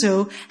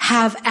also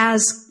have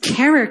as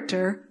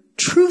character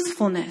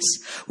truthfulness,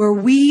 where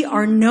we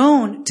are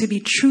known to be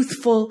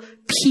truthful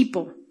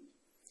people.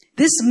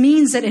 This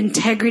means that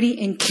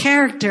integrity and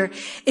character,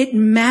 it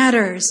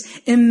matters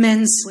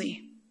immensely.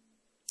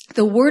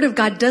 The Word of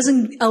God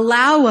doesn't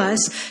allow us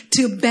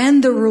to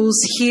bend the rules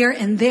here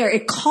and there.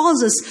 It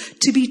calls us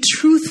to be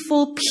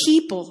truthful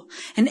people,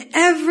 and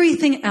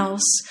everything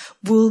else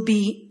will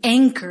be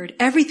anchored.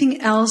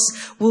 Everything else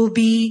will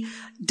be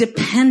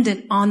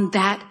dependent on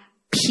that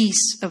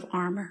piece of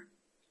armor.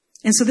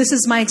 And so this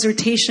is my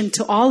exhortation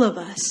to all of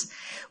us.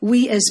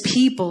 We as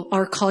people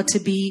are called to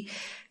be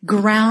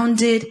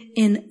grounded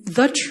in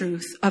the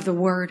truth of the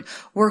word.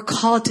 We're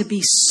called to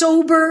be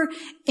sober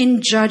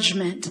in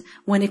judgment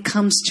when it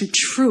comes to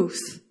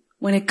truth,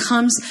 when it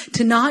comes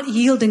to not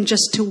yielding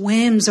just to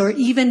whims or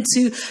even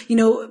to,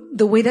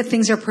 the way that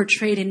things are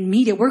portrayed in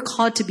media. We're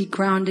called to be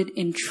grounded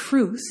in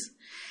truth.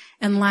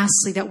 And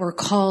lastly, that we're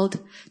called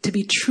to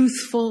be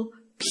truthful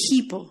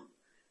people,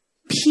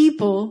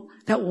 people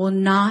that will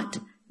not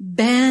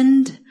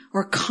bend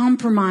or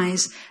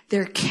compromise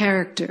their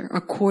character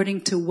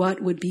according to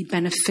what would be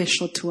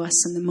beneficial to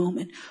us in the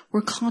moment.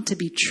 We're called to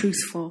be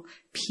truthful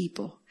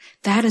people.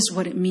 That is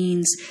what it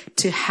means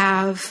to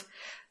have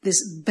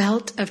this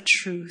belt of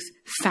truth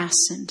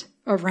fastened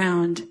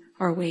around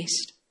our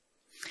waist.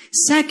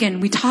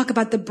 Second, we talk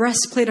about the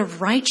breastplate of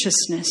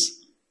righteousness.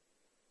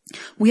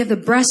 We have the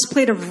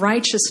breastplate of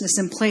righteousness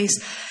in place.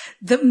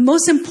 The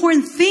most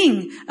important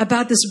thing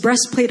about this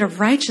breastplate of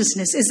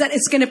righteousness is that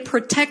it's going to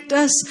protect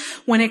us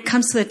when it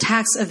comes to the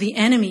attacks of the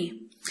enemy.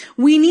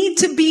 We need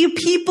to be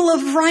people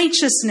of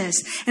righteousness.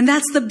 And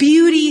that's the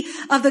beauty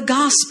of the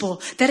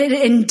gospel, that it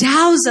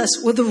endows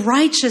us with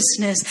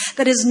righteousness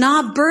that is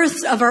not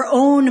birthed of our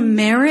own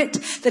merit,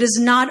 that is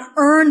not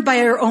earned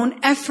by our own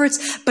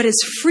efforts, but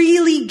is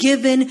freely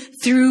given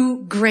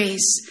through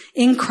grace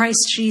in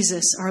Christ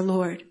Jesus our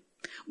Lord.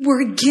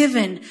 We're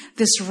given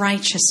this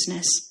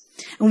righteousness,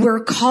 and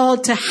we're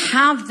called to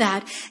have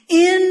that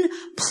in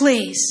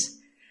place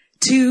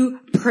to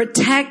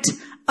protect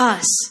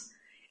us,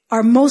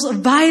 our most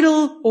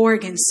vital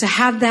organs, to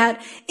have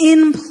that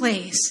in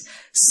place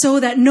so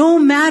that no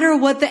matter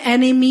what the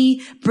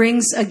enemy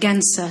brings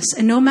against us,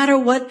 and no matter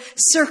what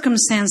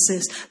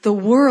circumstances the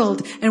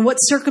world and what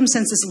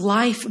circumstances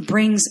life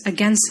brings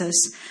against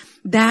us,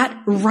 that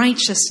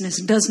righteousness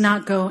does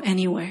not go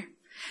anywhere.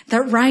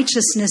 That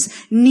righteousness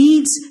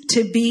needs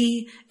to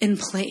be in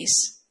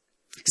place.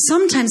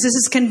 Sometimes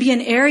this can be an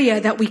area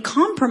that we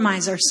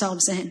compromise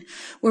ourselves in,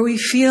 where we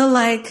feel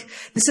like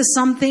this is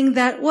something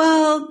that,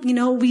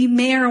 we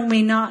may or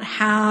may not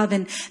have,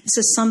 and this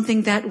is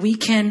something that we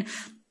can,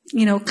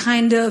 where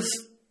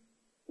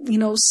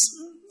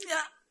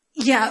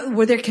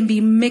there can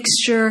be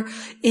mixture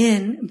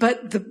in.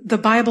 But the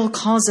Bible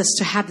calls us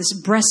to have this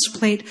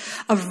breastplate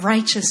of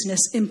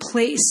righteousness in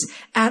place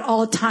at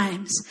all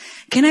times.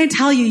 Can I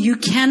tell you, you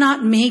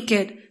cannot make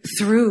it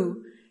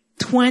through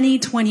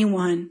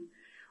 2021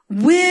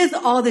 with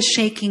all the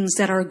shakings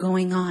that are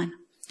going on,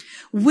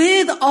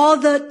 with all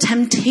the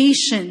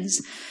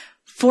temptations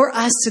for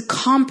us to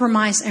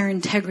compromise our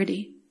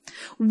integrity,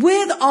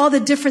 with all the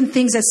different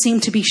things that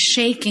seem to be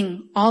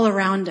shaking all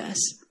around us.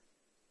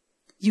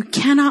 You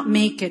cannot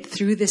make it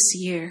through this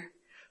year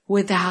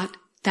without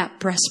that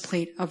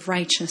breastplate of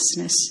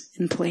righteousness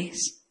in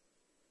place.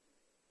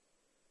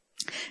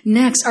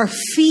 Next, our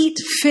feet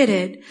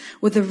fitted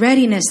with the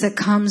readiness that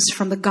comes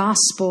from the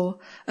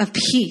gospel of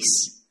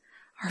peace.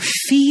 Our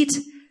feet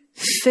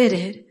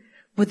fitted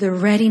with the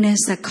readiness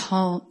that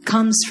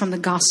comes from the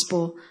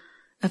gospel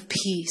of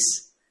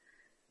peace.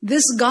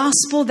 This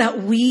gospel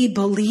that we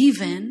believe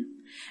in,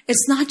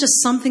 it's not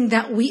just something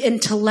that we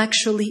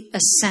intellectually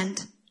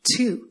assent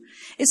to.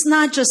 It's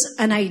not just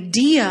an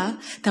idea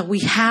that we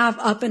have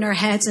up in our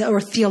heads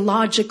or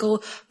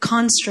theological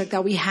construct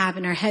that we have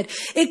in our head.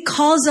 It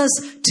calls us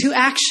to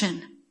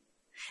action.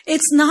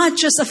 It's not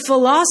just a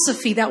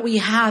philosophy that we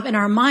have in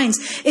our minds.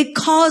 It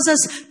calls us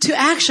to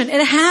action.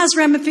 It has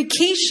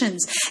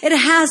ramifications. It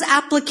has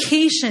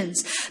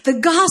applications. The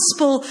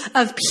gospel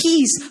of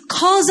peace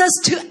calls us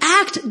to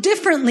act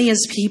differently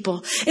as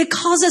people. It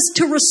calls us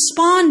to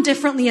respond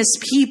differently as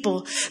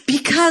people,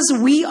 because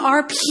we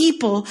are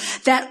people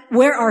that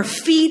where our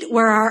feet,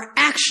 where our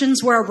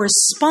actions, where our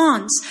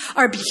response,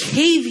 our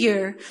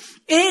behavior,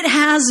 it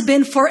has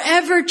been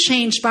forever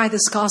changed by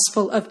this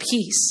gospel of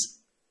peace.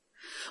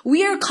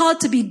 We are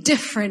called to be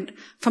different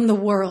from the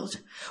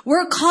world.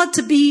 We're called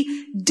to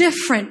be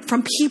different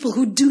from people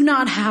who do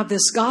not have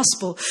this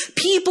gospel.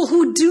 People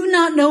who do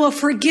not know a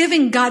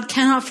forgiving God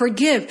cannot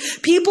forgive.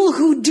 People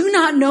who do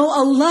not know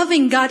a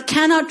loving God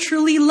cannot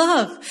truly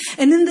love.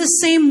 And in the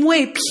same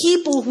way,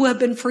 people who have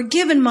been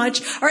forgiven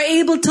much are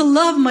able to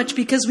love much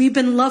because we've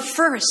been loved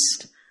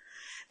first.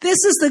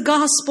 This is the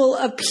gospel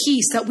of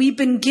peace that we've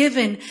been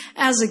given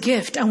as a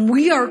gift, and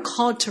we are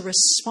called to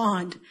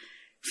respond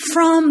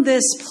from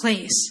this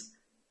place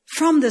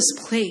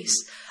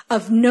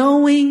of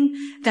knowing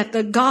that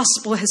the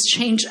gospel has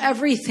changed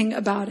everything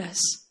about us.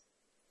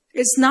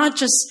 It's not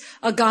just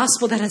a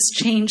gospel that has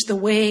changed the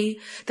way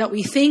that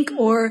we think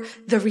or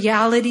the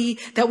reality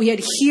that we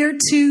adhere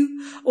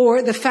to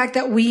or the fact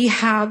that we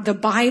have the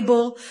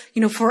Bible,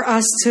 for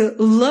us to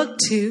look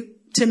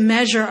to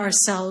measure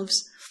ourselves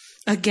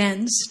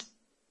against.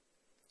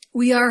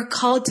 We are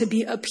called to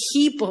be a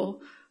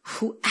people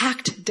who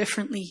act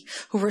differently,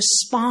 who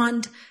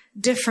respond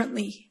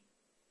differently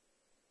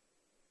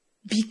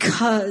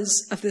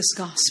because of this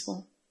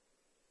gospel.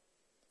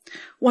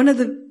 One of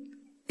the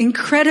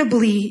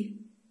incredibly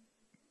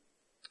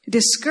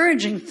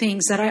discouraging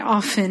things that I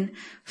often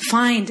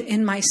find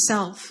in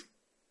myself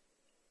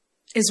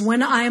is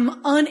when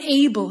I'm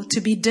unable to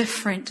be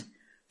different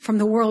from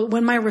the world,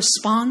 when my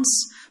response,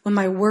 when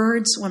my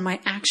words, when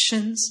my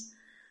actions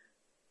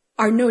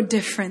are no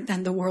different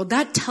than the world.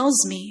 That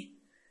tells me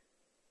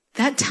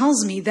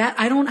that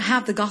I don't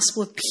have the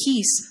gospel of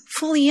peace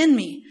fully in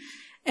me.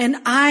 And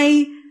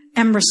I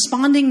am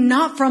responding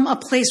not from a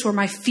place where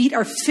my feet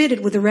are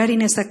fitted with the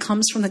readiness that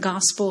comes from the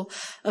gospel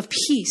of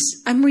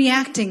peace. I'm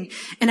reacting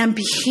and I'm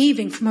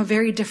behaving from a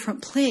very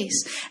different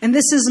place. And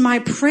this is my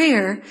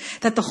prayer,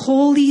 that the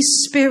Holy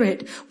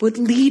Spirit would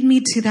lead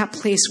me to that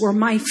place where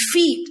my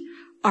feet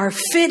are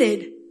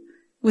fitted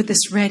with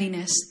this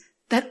readiness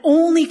that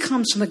only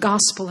comes from the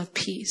gospel of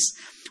peace.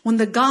 When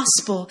the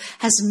gospel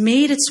has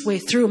made its way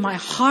through my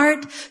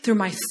heart, through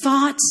my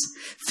thoughts,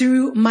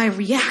 through my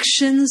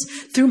reactions,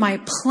 through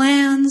my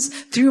plans,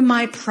 through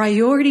my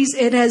priorities,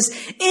 it has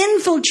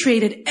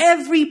infiltrated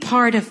every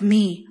part of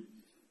me.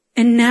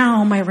 And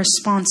now my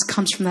response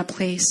comes from that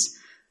place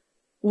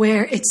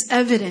where it's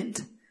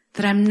evident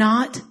that I'm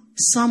not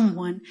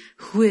someone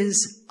who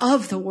is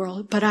of the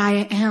world, but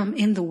I am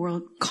in the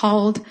world,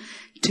 called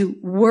to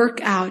work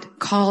out,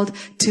 called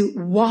to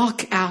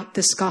walk out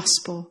this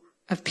gospel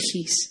of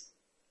peace.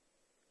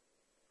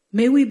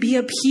 May we be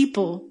a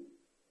people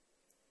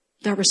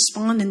that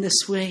respond in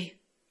this way,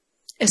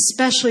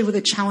 especially with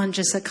the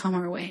challenges that come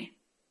our way.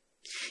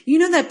 You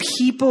know that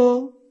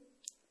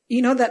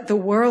the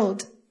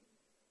world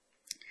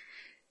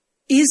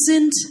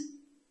isn't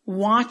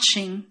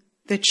watching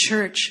the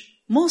church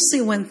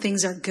mostly when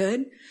things are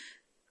good.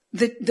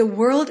 The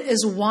world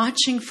is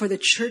watching for the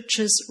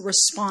church's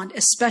response,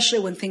 especially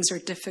when things are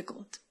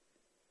difficult.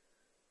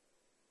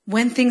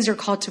 When things are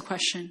called to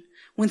question,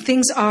 when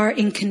things are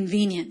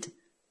inconvenient,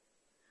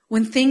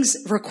 when things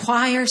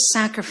require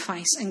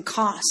sacrifice and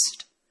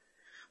cost,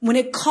 when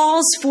it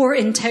calls for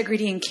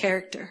integrity and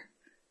character.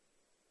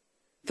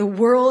 The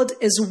world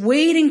is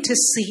waiting to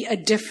see a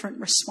different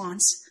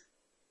response.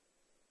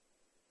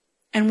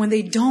 And when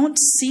they don't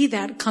see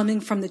that coming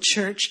from the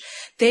church,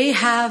 they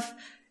have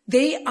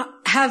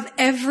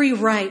every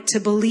right to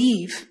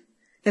believe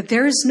that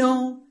there is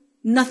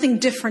nothing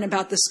different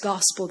about this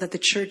gospel that the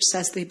church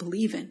says they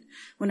believe in,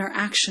 when our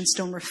actions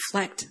don't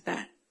reflect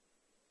that.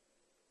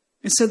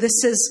 And so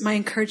this is my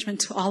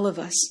encouragement to all of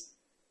us,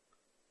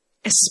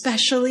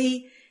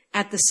 especially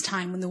at this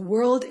time when the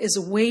world is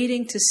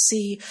waiting to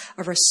see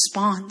a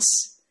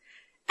response,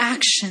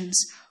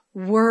 actions,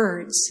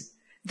 words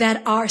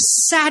that are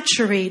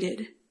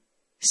saturated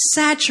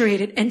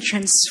and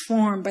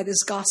transformed by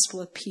this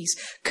gospel of peace.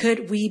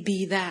 Could we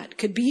be that?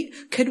 Could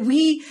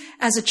we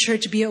as a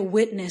church be a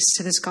witness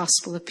to this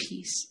gospel of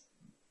peace?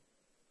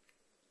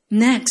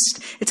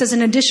 Next, it says,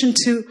 in addition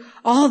to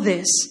all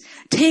this,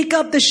 take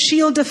up the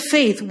shield of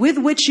faith with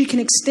which you can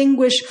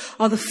extinguish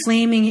all the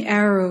flaming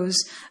arrows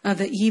of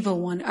the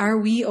evil one. Are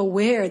we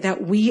aware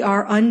that we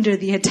are under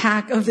the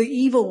attack of the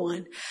evil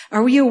one?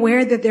 Are we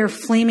aware that there are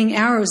flaming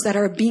arrows that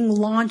are being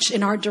launched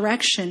in our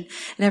direction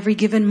at every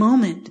given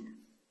moment?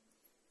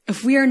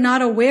 If we are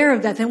not aware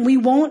of that, then we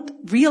won't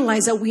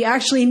realize that we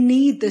actually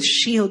need this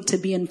shield to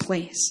be in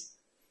place.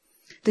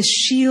 The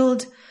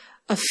shield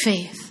of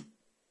faith.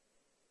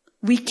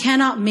 We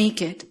cannot make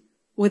it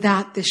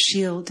without the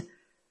shield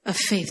of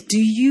faith. Do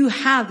you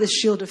have the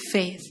shield of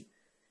faith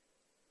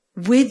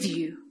with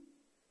you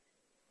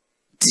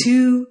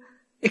to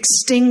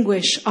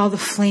extinguish all the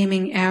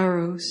flaming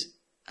arrows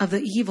of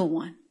the evil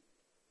one?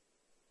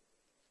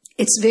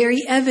 It's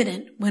very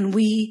evident when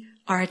we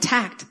are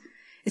attacked.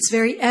 It's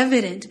very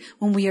evident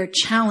when we are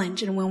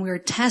challenged and when we are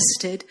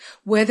tested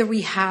whether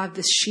we have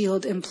the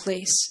shield in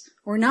place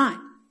or not.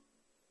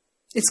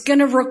 It's going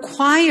to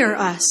require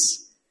us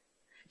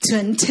to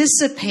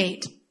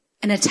anticipate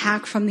an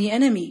attack from the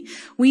enemy.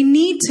 We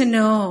need to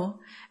know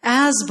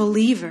as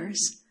believers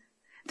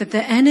that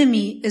the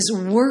enemy is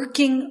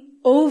working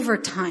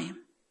overtime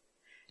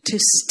to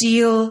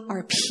steal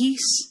our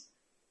peace,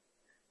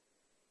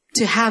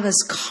 to have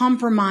us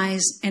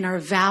compromise in our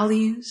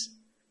values,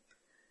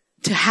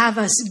 to have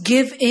us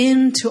give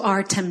in to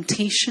our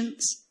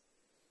temptations,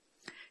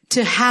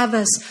 to have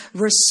us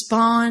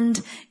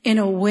respond in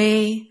a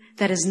way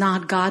that is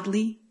not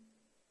godly,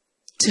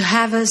 to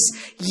have us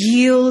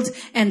yield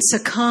and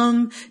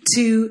succumb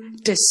to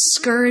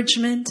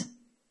discouragement.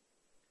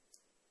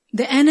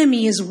 The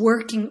enemy is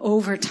working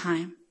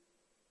overtime.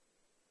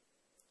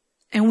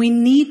 And we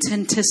need to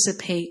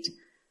anticipate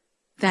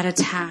that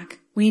attack.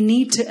 We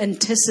need to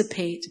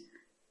anticipate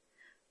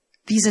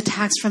these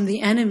attacks from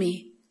the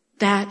enemy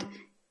that,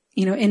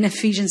 in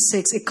Ephesians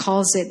 6, it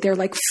calls it, they're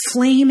like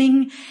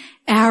flaming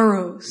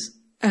arrows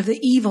of the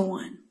evil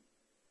one.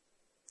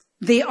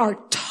 They are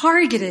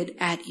targeted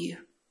at you.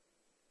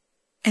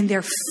 And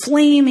they're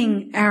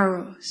flaming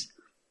arrows.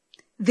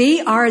 They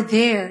are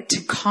there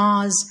to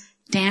cause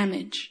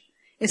damage.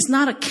 It's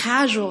not a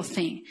casual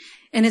thing.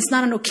 And it's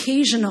not an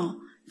occasional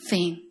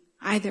thing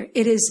either.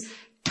 It is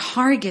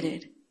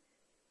targeted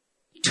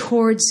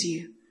towards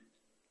you.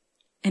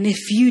 And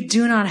if you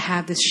do not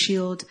have the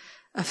shield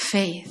of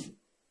faith,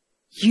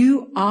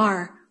 you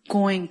are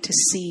going to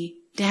see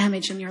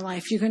damage in your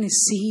life. You're going to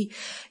see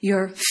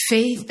your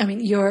faith,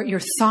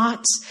 your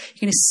thoughts.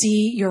 You're going to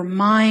see your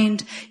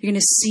mind. You're going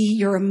to see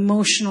your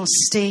emotional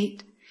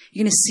state.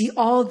 You're going to see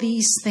all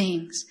these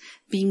things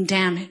being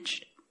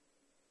damaged.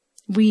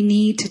 We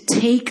need to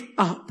take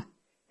up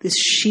this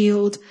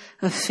shield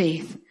of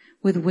faith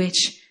with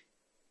which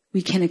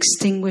we can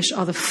extinguish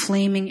all the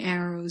flaming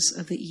arrows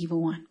of the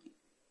evil one.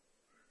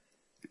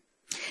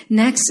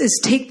 Next is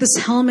take this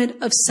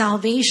helmet of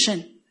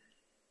salvation.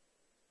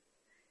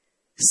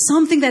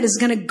 Something that is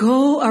going to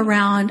go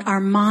around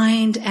our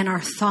mind and our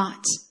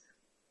thoughts.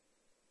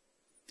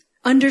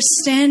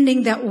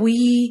 Understanding that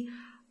we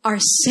are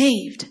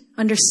saved.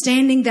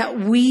 Understanding that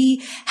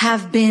we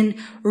have been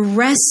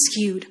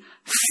rescued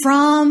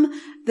from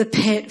the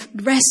pit,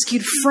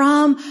 rescued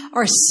from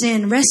our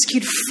sin,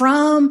 rescued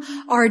from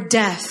our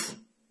death.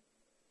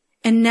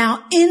 And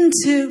now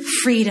into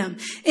freedom,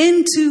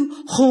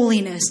 into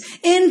holiness,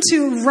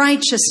 into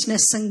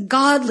righteousness and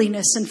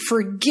godliness and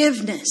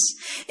forgiveness,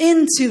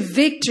 into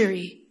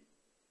victory.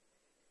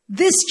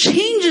 This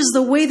changes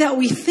the way that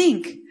we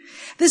think.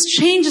 This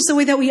changes the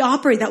way that we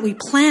operate, that we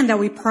plan, that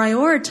we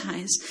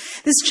prioritize.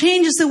 This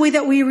changes the way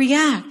that we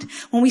react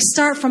when we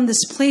start from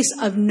this place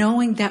of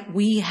knowing that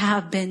we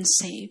have been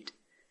saved.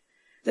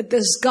 That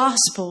this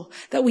gospel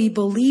that we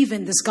believe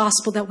in, this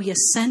gospel that we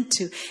assent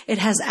to, it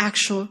has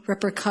actual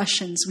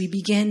repercussions. We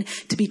begin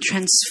to be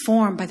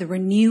transformed by the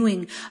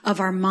renewing of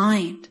our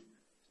mind.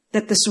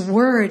 That this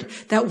word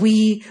that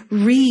we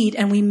read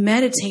and we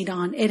meditate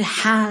on, it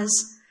has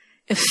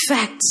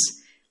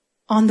effects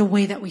on the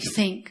way that we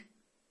think.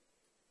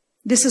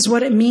 This is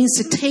what it means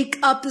to take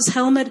up this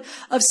helmet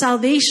of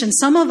salvation.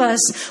 Some of us,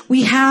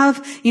 we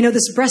have,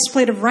 this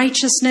breastplate of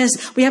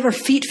righteousness. We have our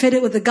feet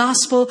fitted with the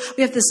gospel.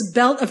 We have this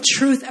belt of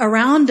truth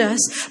around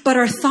us. But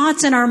our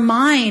thoughts and our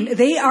mind,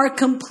 they are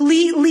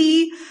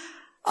completely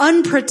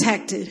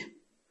unprotected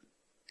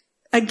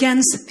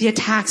against the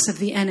attacks of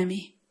the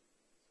enemy.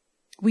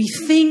 We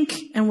think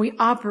and we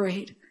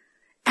operate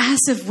as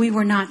if we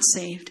were not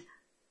saved.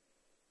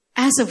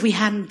 As if we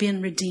hadn't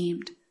been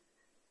redeemed.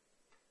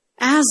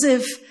 As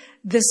if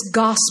this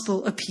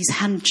gospel of peace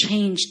hadn't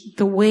changed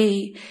the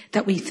way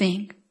that we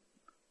think.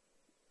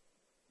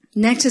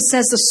 Next it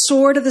says the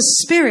sword of the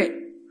Spirit.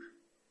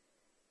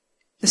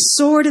 The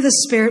sword of the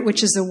Spirit,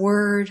 which is the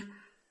word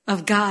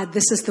of God.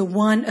 This is the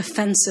one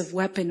offensive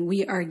weapon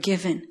we are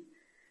given.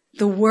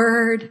 The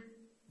word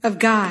of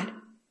God.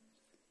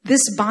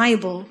 This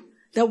Bible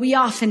that we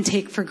often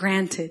take for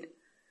granted.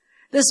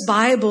 This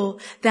Bible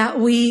that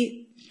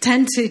we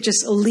tend to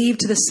just leave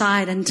to the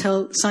side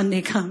until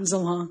Sunday comes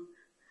along.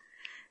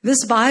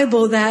 This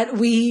Bible that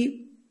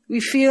we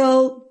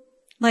feel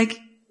like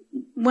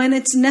when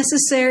it's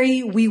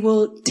necessary, we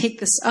will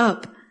take this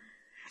up.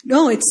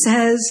 No, it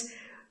says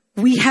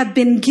we have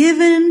been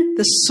given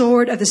the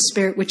sword of the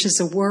Spirit, which is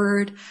the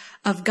word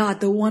of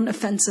God, the one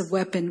offensive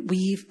weapon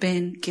we've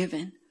been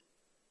given.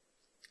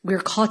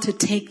 We're called to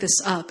take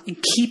this up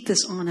and keep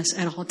this on us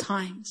at all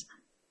times.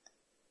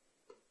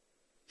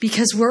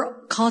 Because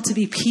we're called to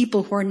be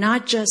people who are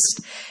not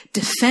just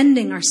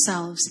defending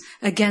ourselves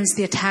against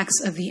the attacks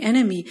of the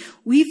enemy.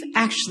 We've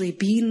actually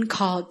been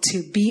called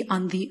to be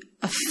on the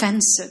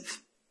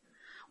offensive.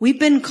 We've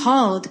been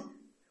called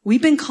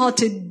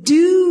to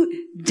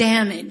do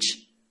damage.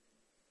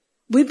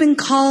 We've been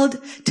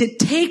called to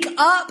take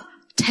up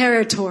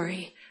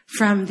territory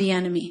from the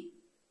enemy.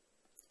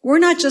 We're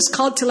not just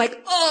called to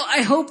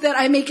I hope that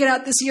I make it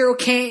out this year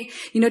okay.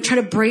 Try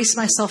to brace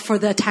myself for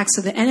the attacks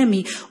of the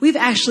enemy. We've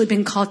actually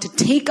been called to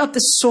take up the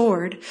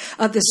sword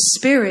of the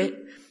Spirit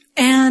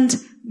and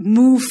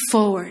move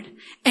forward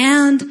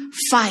and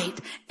fight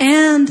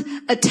and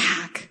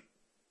attack.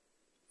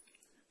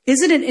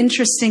 Isn't it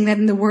interesting that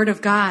in the Word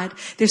of God,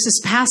 there's this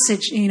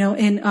passage, in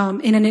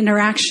an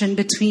interaction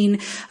between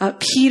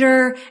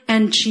Peter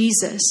and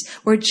Jesus,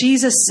 where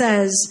Jesus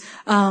says,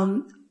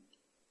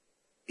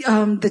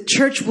 the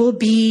church will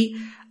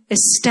be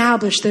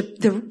established.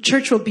 The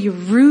church will be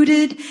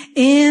rooted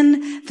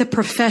in the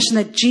profession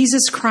that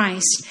Jesus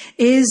Christ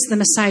is the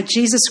Messiah.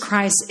 Jesus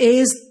Christ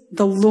is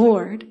the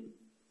Lord.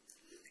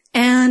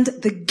 And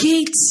the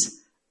gates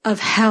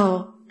of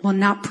hell will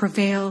not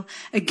prevail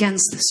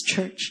against this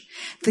church.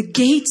 The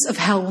gates of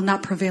hell will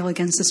not prevail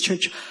against this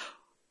church.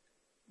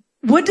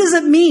 What does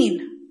it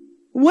mean?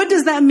 What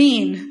does that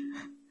mean?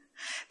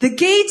 The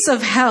gates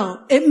of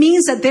hell, it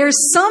means that there's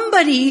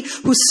somebody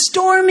who's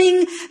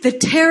storming the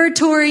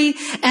territory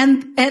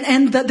and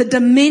the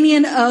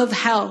dominion of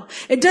hell.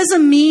 It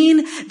doesn't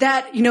mean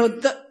that,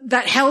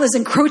 that hell is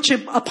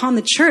encroaching upon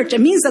the church.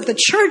 It means that the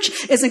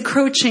church is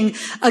encroaching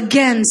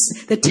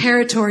against the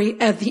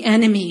territory of the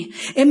enemy.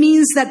 It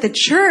means that the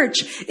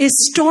church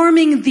is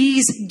storming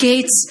these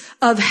gates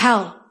of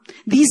hell.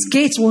 These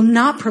gates will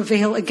not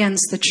prevail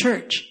against the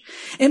church.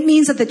 It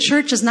means that the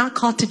church is not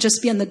called to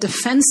just be on the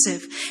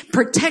defensive,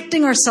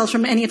 protecting ourselves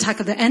from any attack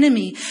of the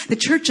enemy. The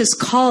church is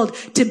called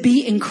to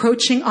be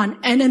encroaching on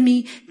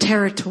enemy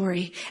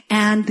territory,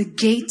 and the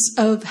gates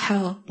of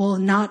hell will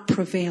not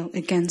prevail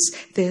against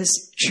this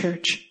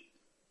church.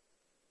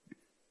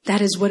 That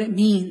is what it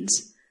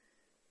means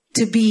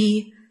to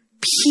be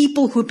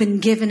people who've been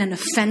given an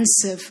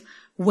offensive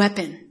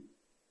weapon.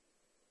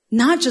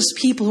 Not just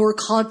people who are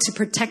called to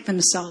protect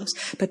themselves,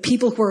 but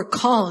people who are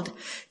called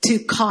to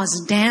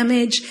cause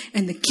damage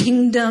in the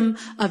kingdom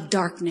of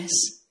darkness.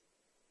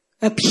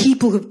 A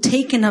people who've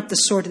taken up the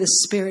sword of the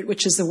Spirit,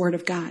 which is the word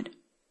of God.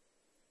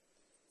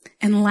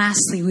 And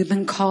lastly, we've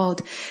been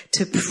called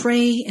to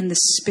pray in the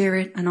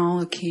Spirit on all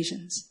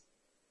occasions.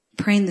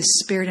 Pray in the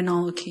Spirit on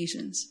all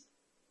occasions.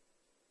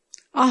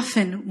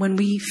 Often when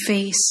we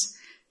face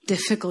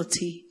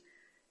difficulty,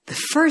 the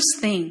first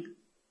thing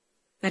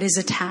that is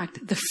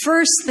attacked, the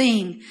first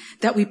thing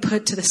that we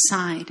put to the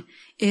side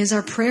is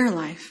our prayer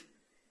life.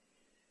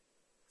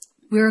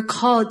 We are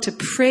called to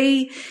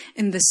pray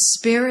in the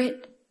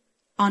Spirit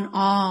on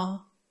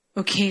all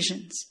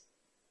occasions.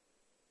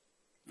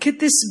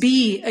 Could this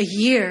be a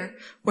year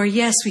where,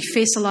 yes, we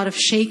face a lot of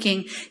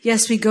shaking.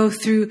 Yes, we go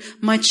through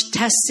much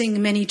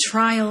testing, many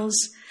trials,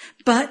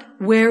 but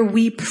where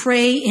we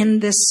pray in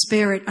this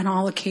spirit on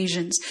all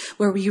occasions,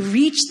 where we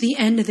reach the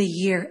end of the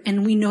year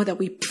and we know that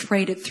we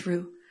prayed it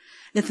through,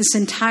 that this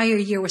entire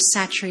year was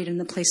saturated in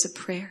the place of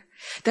prayer,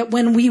 that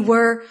when we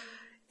were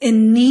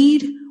in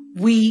need,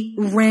 we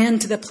ran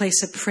to the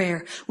place of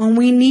prayer. When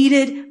we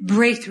needed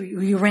breakthrough,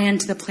 we ran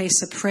to the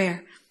place of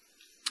prayer.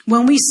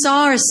 When we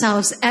saw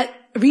ourselves at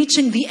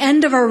reaching the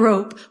end of our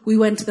rope, we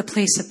went to the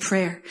place of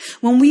prayer.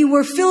 When we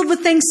were filled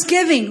with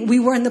thanksgiving, we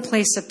were in the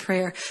place of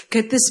prayer.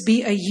 Could this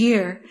be a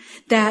year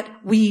that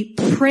we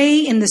pray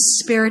in the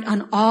Spirit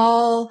on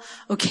all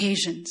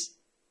occasions?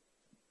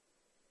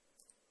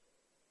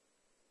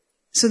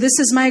 So this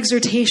is my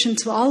exhortation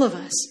to all of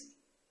us.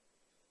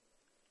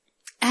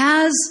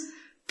 As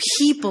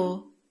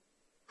people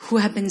who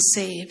have been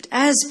saved,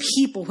 as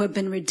people who have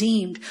been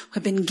redeemed, who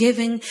have been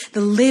given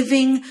the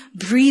living,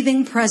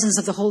 breathing presence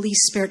of the Holy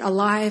Spirit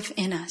alive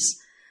in us,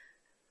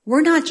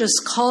 we're not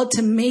just called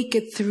to make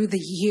it through the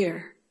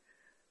year.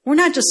 We're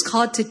not just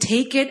called to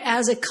take it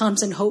as it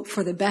comes and hope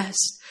for the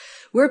best.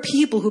 We're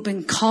people who've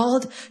been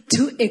called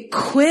to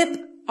equip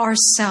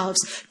ourselves,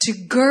 to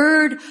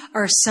gird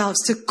ourselves,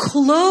 to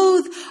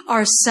clothe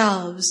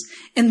ourselves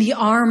in the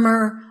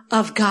armor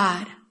of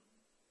God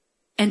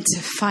and to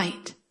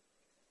fight.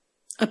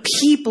 A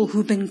people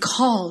who've been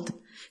called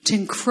to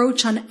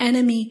encroach on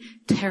enemy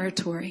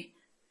territory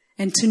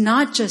and to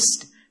not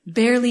just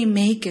barely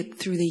make it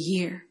through the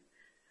year,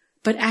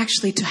 but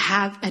actually to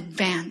have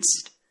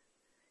advanced,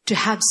 to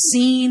have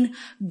seen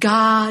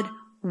God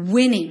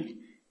winning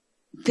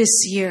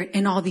this year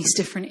in all these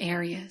different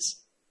areas.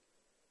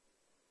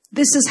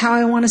 This is how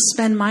I want to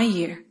spend my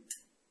year.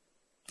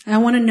 I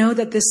want to know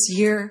that this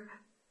year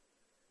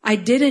I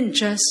didn't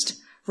just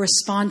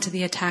respond to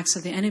the attacks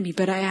of the enemy,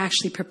 but I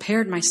actually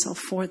prepared myself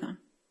for them.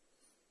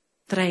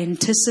 That I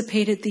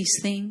anticipated these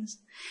things,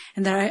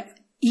 and that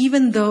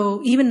even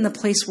in the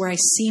place where I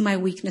see my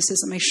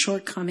weaknesses and my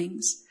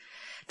shortcomings,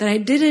 that I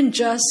didn't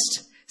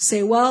just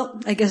say,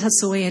 well, I guess that's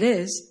the way it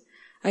is.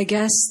 I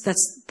guess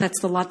that's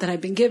the lot that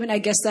I've been given. I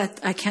guess that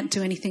I can't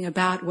do anything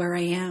about where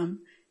I am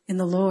in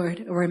the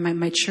Lord or in my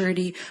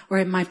maturity or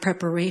in my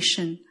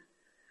preparation.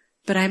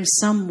 But I'm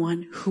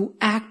someone who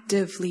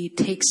actively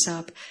takes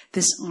up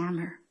this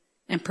armor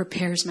and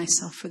prepares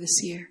myself for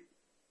this year.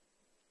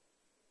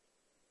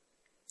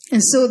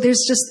 And so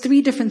there's just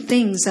 3 different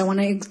things I want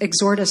to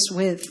exhort us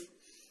with.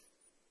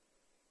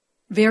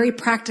 Very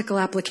practical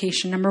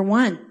application. Number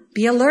 1,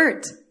 be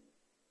alert.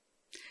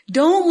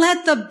 Don't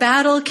let the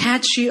battle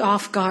catch you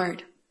off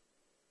guard.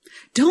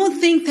 Don't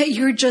think that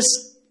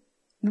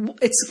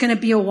it's going to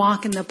be a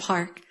walk in the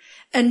park.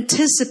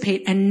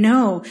 Anticipate and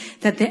know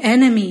that the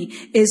enemy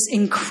is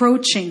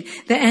encroaching.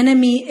 The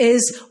enemy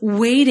is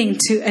waiting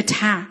to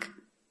attack.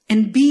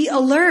 And be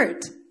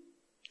alert.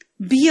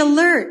 Be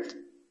alert.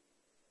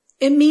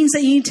 It means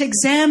that you need to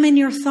examine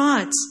your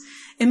thoughts.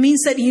 It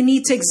means that you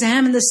need to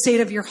examine the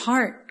state of your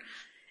heart.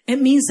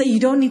 It means that you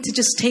don't need to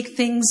just take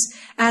things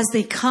as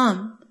they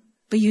come,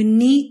 but you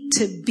need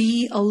to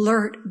be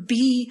alert,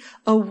 be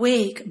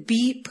awake,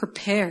 be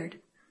prepared.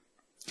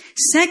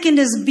 Second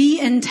is be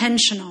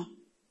intentional.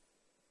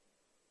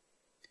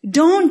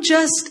 Don't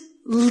just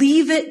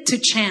leave it to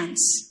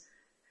chance.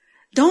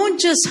 Don't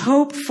just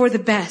hope for the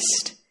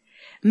best.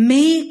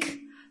 Make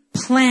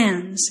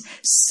plans.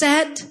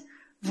 Set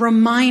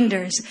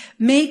reminders.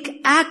 Make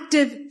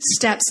active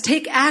steps.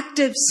 Take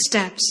active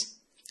steps.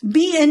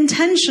 Be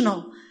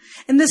intentional.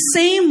 In the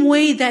same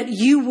way that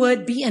you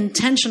would be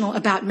intentional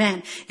about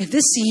men. If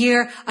this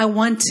year I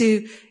want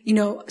to,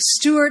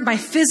 steward my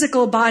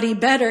physical body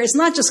better, it's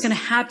not just going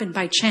to happen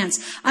by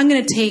chance. I'm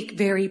going to take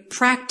very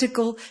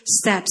practical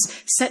steps,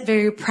 set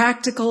very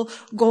practical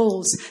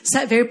goals,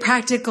 set very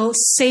practical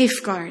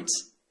safeguards.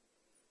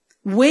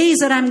 Ways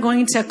that I'm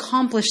going to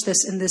accomplish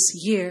this in this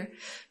year.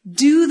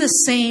 Do the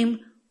same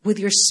with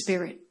your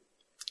spirit.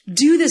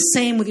 Do the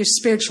same with your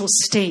spiritual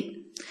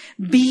state.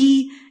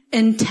 Be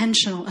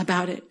intentional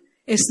about it.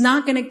 It's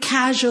not going to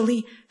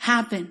casually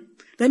happen.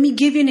 Let me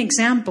give you an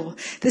example.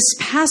 This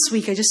past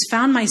week, I just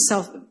found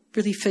myself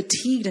really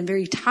fatigued and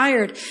very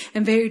tired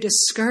and very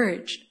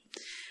discouraged.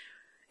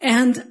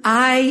 And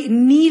I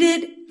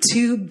needed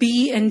to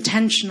be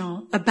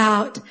intentional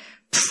about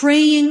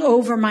praying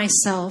over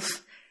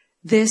myself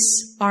this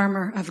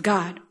armor of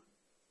God.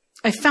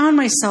 I found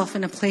myself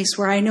in a place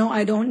where I know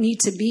I don't need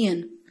to be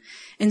in.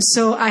 And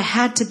so I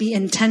had to be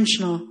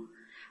intentional.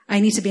 I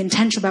need to be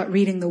intentional about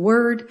reading the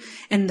word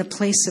and the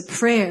place of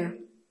prayer.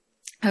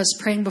 I was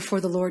praying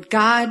before the Lord.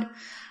 God,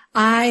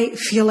 I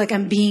feel like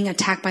I'm being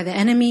attacked by the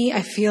enemy.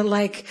 I feel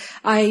like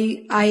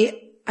I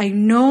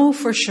know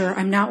for sure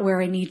I'm not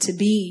where I need to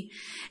be.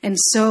 And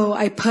so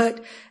I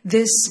put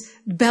this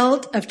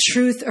belt of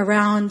truth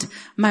around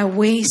my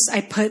waist. I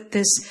put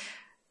this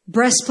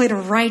breastplate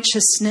of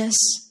righteousness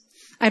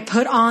I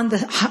put on the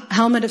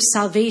helmet of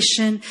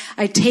salvation.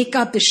 I take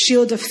up the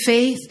shield of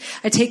faith.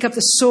 I take up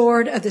the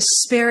sword of the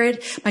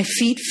Spirit. My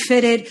feet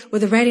fitted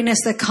with the readiness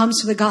that comes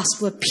from the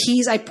gospel of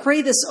peace. I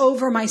pray this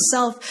over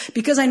myself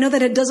because I know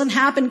that it doesn't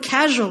happen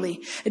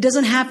casually. It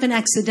doesn't happen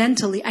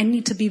accidentally. I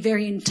need to be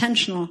very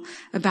intentional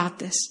about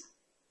this.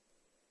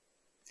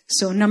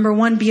 So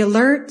 1, be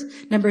alert.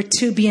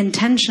 2, be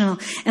intentional.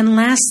 And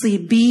lastly,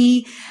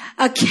 be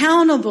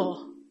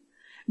accountable.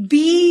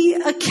 Be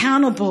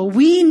accountable.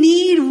 We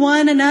need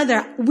one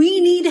another. We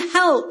need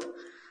help.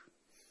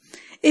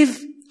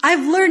 If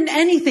I've learned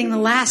anything the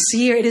last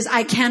year, it is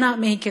I cannot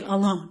make it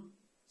alone.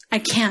 I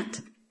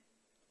can't.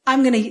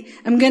 I'm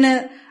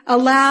gonna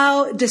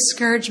allow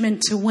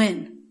discouragement to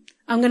win.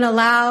 I'm gonna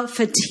allow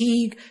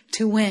fatigue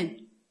to win.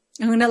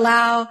 I'm gonna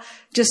allow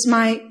just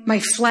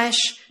my flesh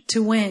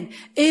to win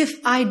if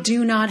I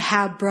do not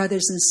have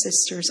brothers and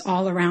sisters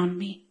all around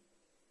me.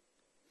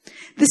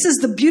 This is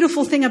the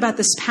beautiful thing about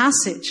this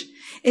passage,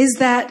 is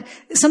that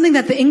something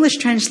that the English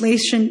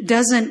translation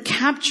doesn't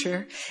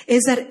capture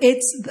is that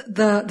it's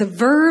the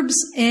verbs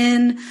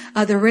in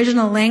the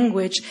original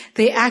language.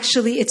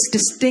 It's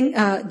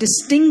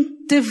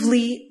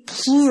distinctively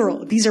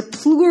plural. These are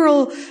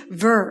plural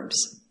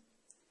verbs.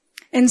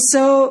 And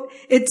so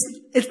it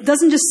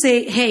doesn't just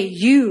say, hey,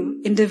 you,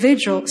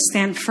 individual,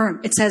 stand firm.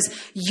 It says,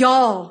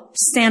 y'all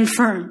stand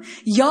firm.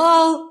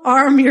 Y'all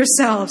arm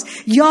yourselves.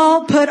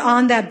 Y'all put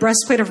on that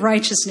breastplate of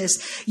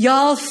righteousness.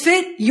 Y'all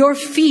fit your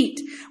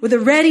feet with the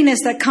readiness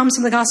that comes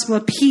from the gospel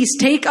of peace.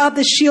 Take up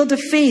the shield of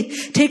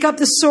faith. Take up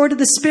the sword of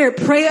the Spirit.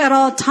 Pray at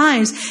all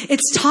times.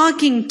 It's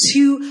talking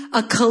to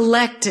a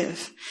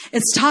collective.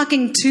 It's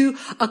talking to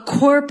a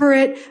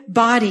corporate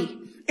body.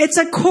 It's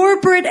a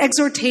corporate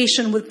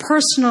exhortation with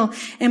personal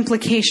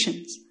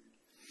implications.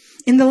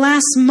 In the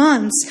last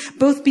months,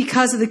 both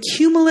because of the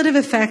cumulative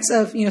effects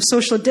of,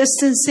 social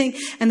distancing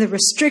and the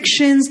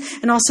restrictions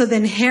and also the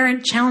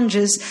inherent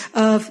challenges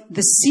of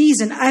the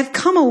season, I've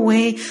come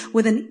away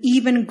with an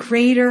even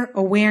greater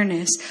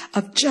awareness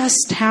of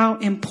just how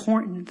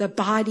important the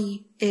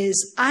body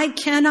is. I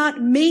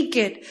cannot make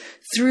it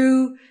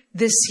through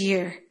this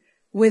year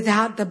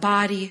without the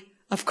body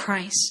of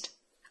Christ.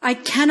 I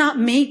cannot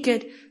make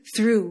it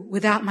through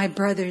without my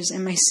brothers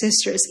and my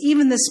sisters.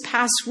 Even this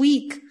past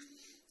week,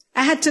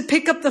 I had to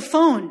pick up the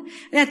phone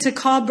and I had to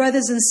call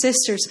brothers and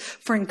sisters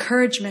for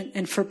encouragement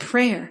and for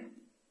prayer.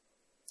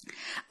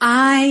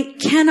 I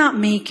cannot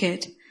make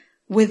it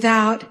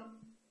without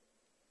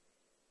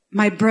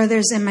my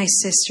brothers and my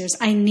sisters.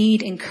 I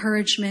need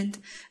encouragement.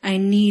 I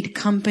need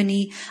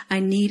company.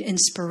 I need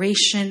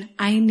inspiration.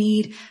 I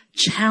need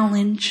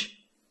challenge.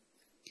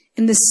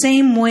 In the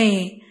same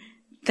way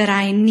that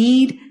I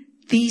need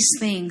these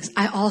things,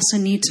 I also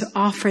need to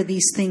offer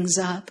these things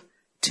up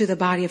to the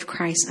body of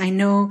Christ. I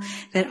know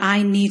that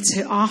I need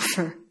to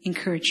offer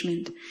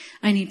encouragement.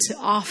 I need to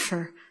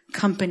offer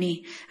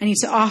company. I need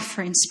to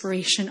offer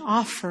inspiration,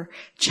 offer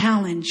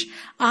challenge.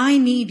 I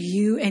need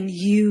you and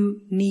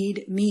you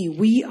need me.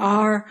 We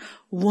are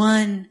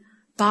one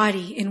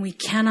body and we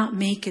cannot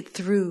make it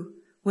through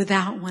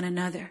without one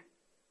another.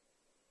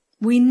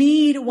 We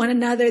need one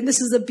another. And this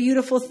is the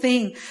beautiful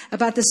thing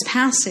about this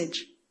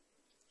passage.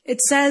 It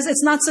says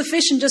it's not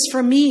sufficient just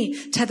for me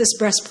to have this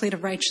breastplate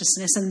of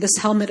righteousness and this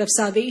helmet of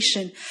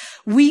salvation.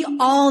 We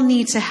all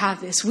need to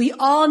have this. We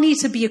all need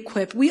to be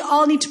equipped. We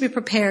all need to be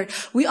prepared.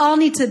 We all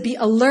need to be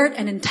alert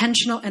and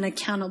intentional and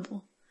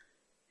accountable.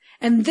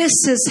 And this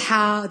is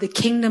how the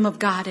kingdom of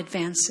God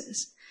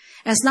advances.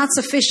 And it's not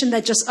sufficient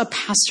that just a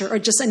pastor or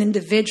just an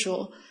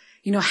individual,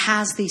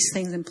 has these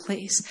things in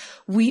place.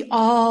 We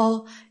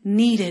all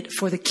need it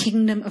for the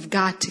kingdom of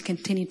God to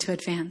continue to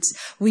advance.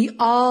 We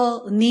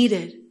all need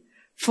it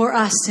for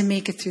us to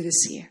make it through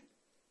this year.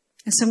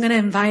 And so I'm going to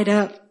invite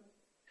up,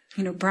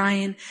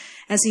 Brian,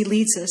 as he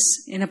leads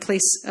us in a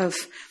place of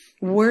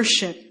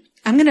worship.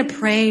 I'm going to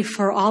pray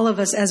for all of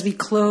us as we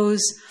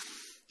close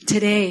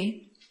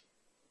today.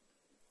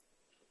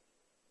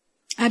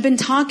 I've been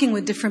talking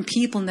with different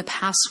people in the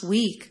past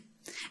week.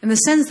 And the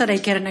sense that I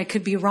get, and I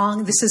could be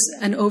wrong, this is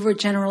an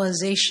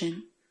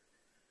overgeneralization.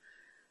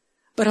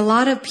 But a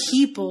lot of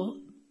people,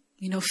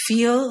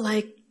 feel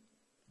like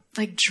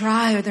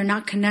dry, or they're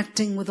not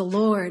connecting with the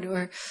Lord,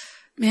 or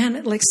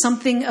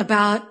something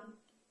about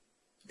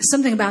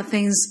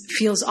things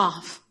feels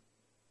off.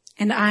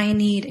 And I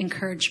need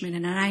encouragement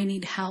and I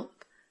need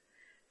help.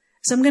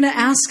 So I'm going to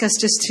ask us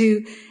just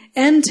to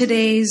end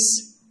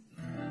today's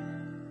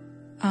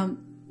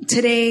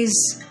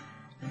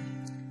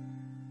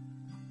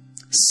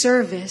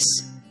service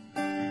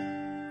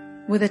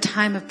with a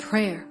time of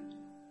prayer.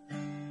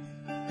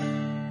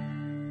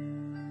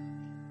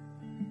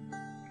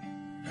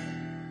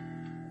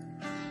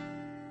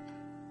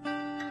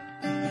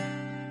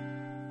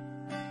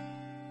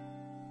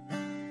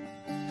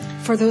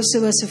 For those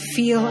of us who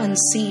feel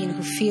unseen,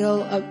 who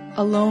feel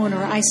alone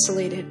or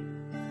isolated,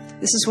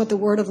 this is what the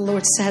word of the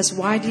Lord says.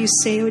 Why do you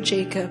say, O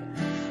Jacob,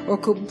 or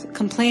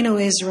complain, O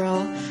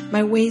Israel,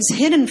 my way is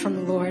hidden from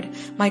the Lord,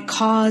 my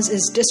cause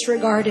is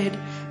disregarded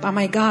by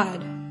my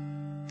God?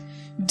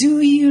 Do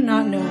you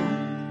not know?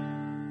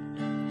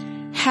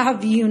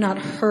 Have you not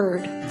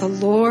heard? The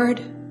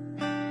Lord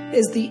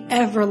is the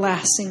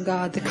everlasting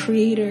God, the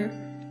creator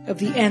of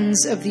the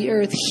ends of the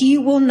earth. He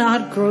will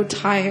not grow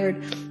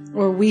tired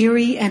or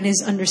weary, and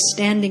his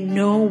understanding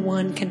no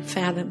one can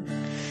fathom.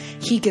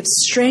 He gives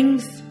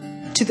strength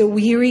to the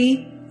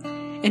weary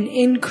and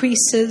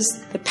increases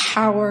the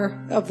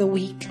power of the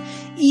weak.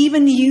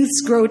 Even youths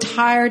grow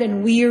tired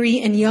and weary,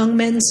 and young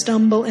men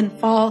stumble and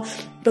fall.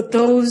 But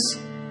those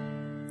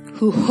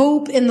who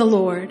hope in the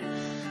Lord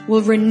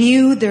will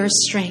renew their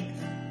strength.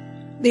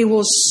 They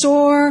will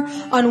soar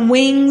on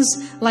wings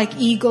like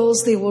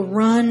eagles. They will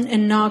run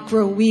and not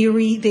grow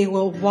weary. They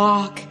will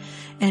walk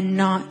and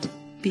not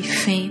be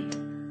faint.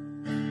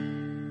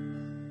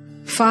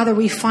 Father,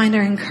 we find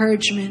our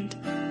encouragement,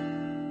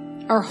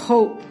 our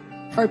hope,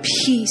 our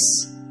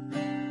peace,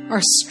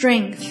 our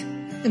strength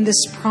in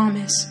this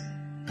promise.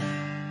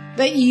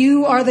 That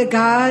you are the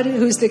God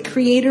who's the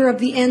creator of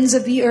the ends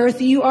of the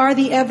earth. You are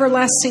the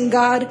everlasting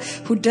God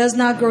who does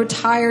not grow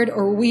tired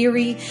or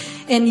weary.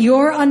 And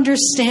your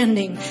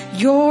understanding,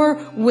 your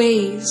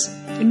ways,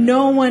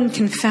 no one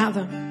can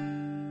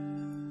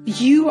fathom.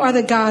 You are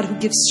the God who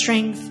gives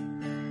strength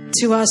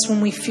to us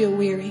when we feel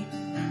weary.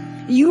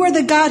 You are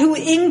the God who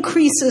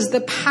increases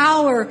the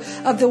power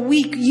of the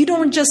weak. You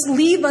don't just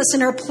leave us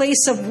in our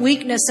place of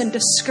weakness and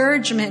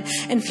discouragement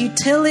and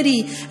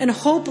futility and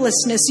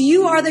hopelessness.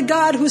 You are the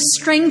God who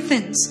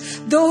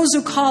strengthens those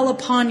who call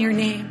upon your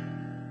name.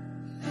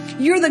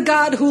 You're the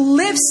God who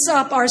lifts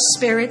up our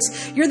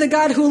spirits. You're the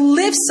God who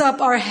lifts up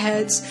our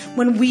heads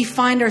when we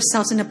find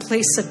ourselves in a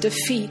place of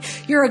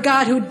defeat. You're a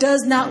God who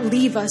does not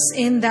leave us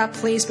in that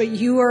place, but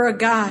you are a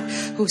God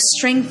who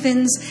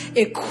strengthens,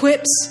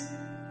 equips,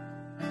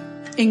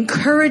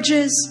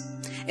 encourages,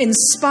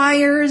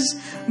 inspires,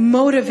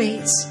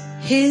 motivates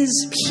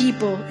his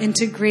people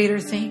into greater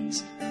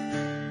things.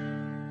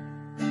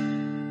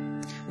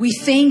 We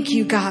thank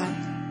you, God,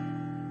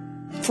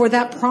 for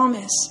that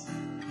promise.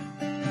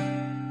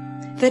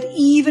 That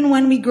even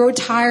when we grow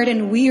tired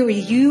and weary,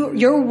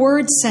 your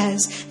word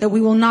says that we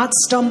will not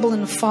stumble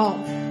and fall.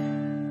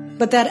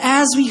 But that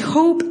as we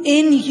hope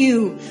in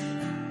you,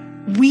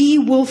 we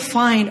will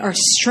find our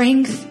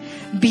strength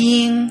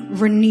being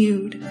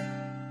renewed.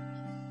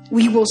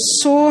 We will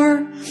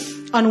soar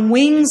on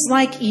wings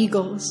like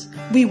eagles.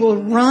 We will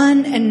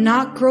run and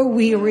not grow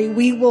weary.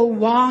 We will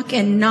walk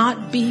and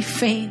not be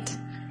faint.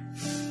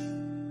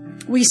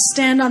 We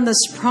stand on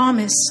this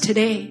promise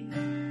today.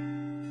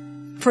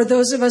 For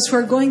those of us who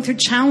are going through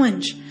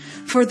challenge,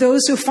 for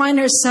those who find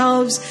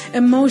ourselves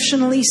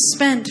emotionally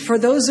spent, for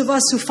those of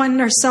us who find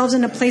ourselves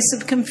in a place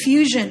of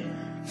confusion,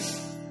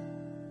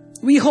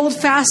 we hold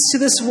fast to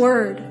this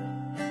word.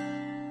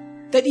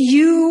 That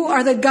you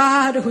are the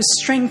God who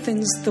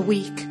strengthens the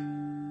weak.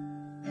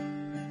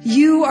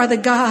 You are the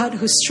God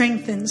who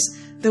strengthens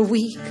the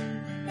weak.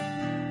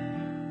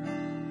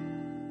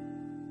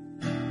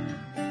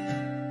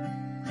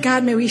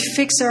 God, may we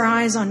fix our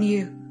eyes on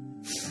you.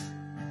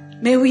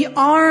 May we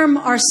arm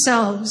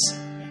ourselves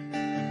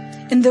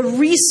in the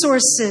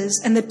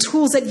resources and the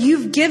tools that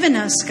you've given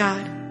us,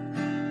 God.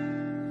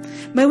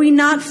 May we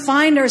not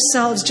find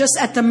ourselves just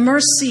at the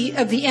mercy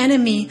of the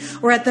enemy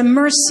or at the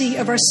mercy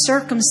of our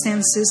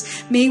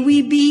circumstances. May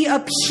we be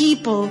a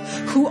people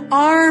who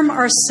arm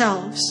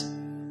ourselves,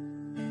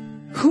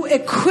 who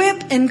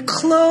equip and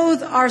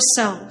clothe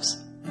ourselves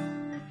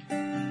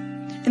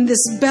in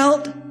this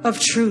belt of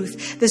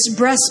truth, this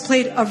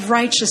breastplate of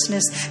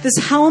righteousness, this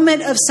helmet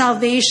of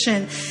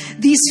salvation,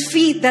 these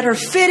feet that are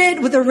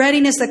fitted with the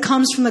readiness that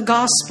comes from the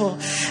gospel,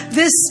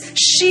 this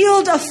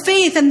shield of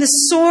faith and the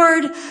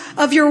sword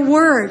of your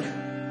word.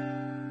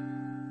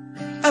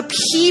 A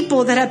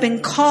people that have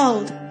been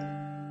called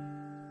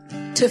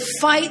to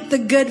fight the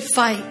good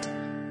fight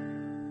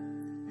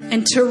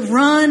and to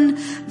run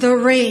the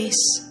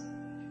race,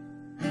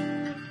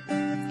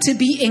 to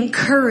be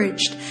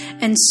encouraged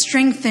and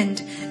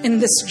strengthened in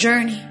this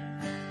journey.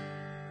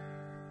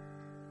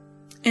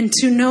 And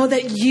to know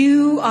that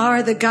you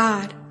are the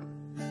God.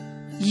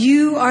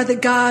 You are the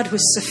God who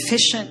is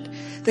sufficient,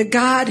 the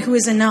God who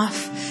is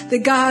enough, the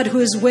God who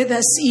is with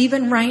us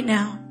even right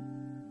now.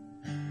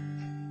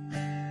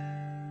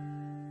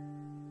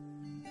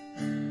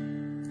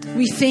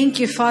 We thank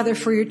you, Father,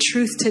 for your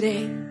truth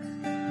today.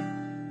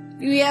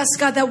 We ask,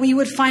 God, that we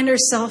would find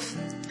ourselves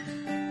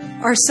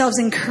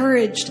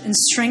encouraged and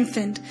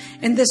strengthened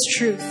in this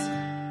truth.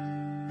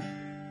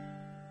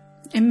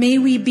 And may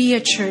we be a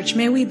church,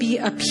 may we be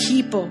a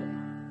people,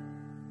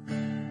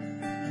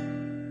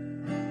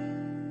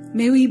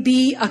 may we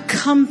be a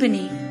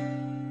company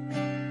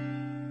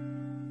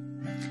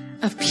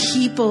of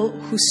people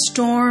who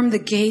storm the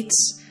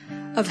gates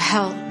of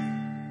hell,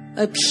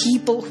 a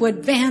people who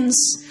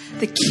advance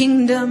the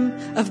kingdom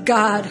of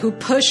God, who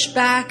push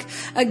back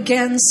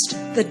against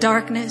the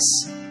darkness,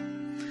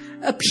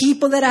 a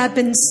people that have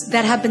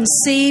been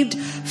saved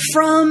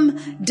from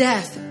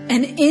death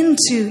and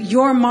into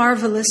your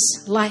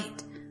marvelous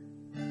light.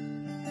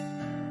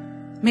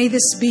 May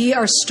this be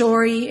our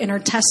story and our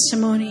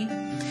testimony.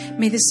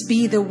 May this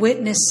be the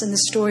witness and the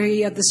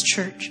story of this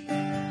church.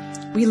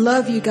 We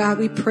love you, God.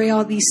 We pray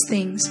all these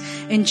things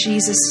in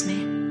Jesus'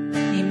 name.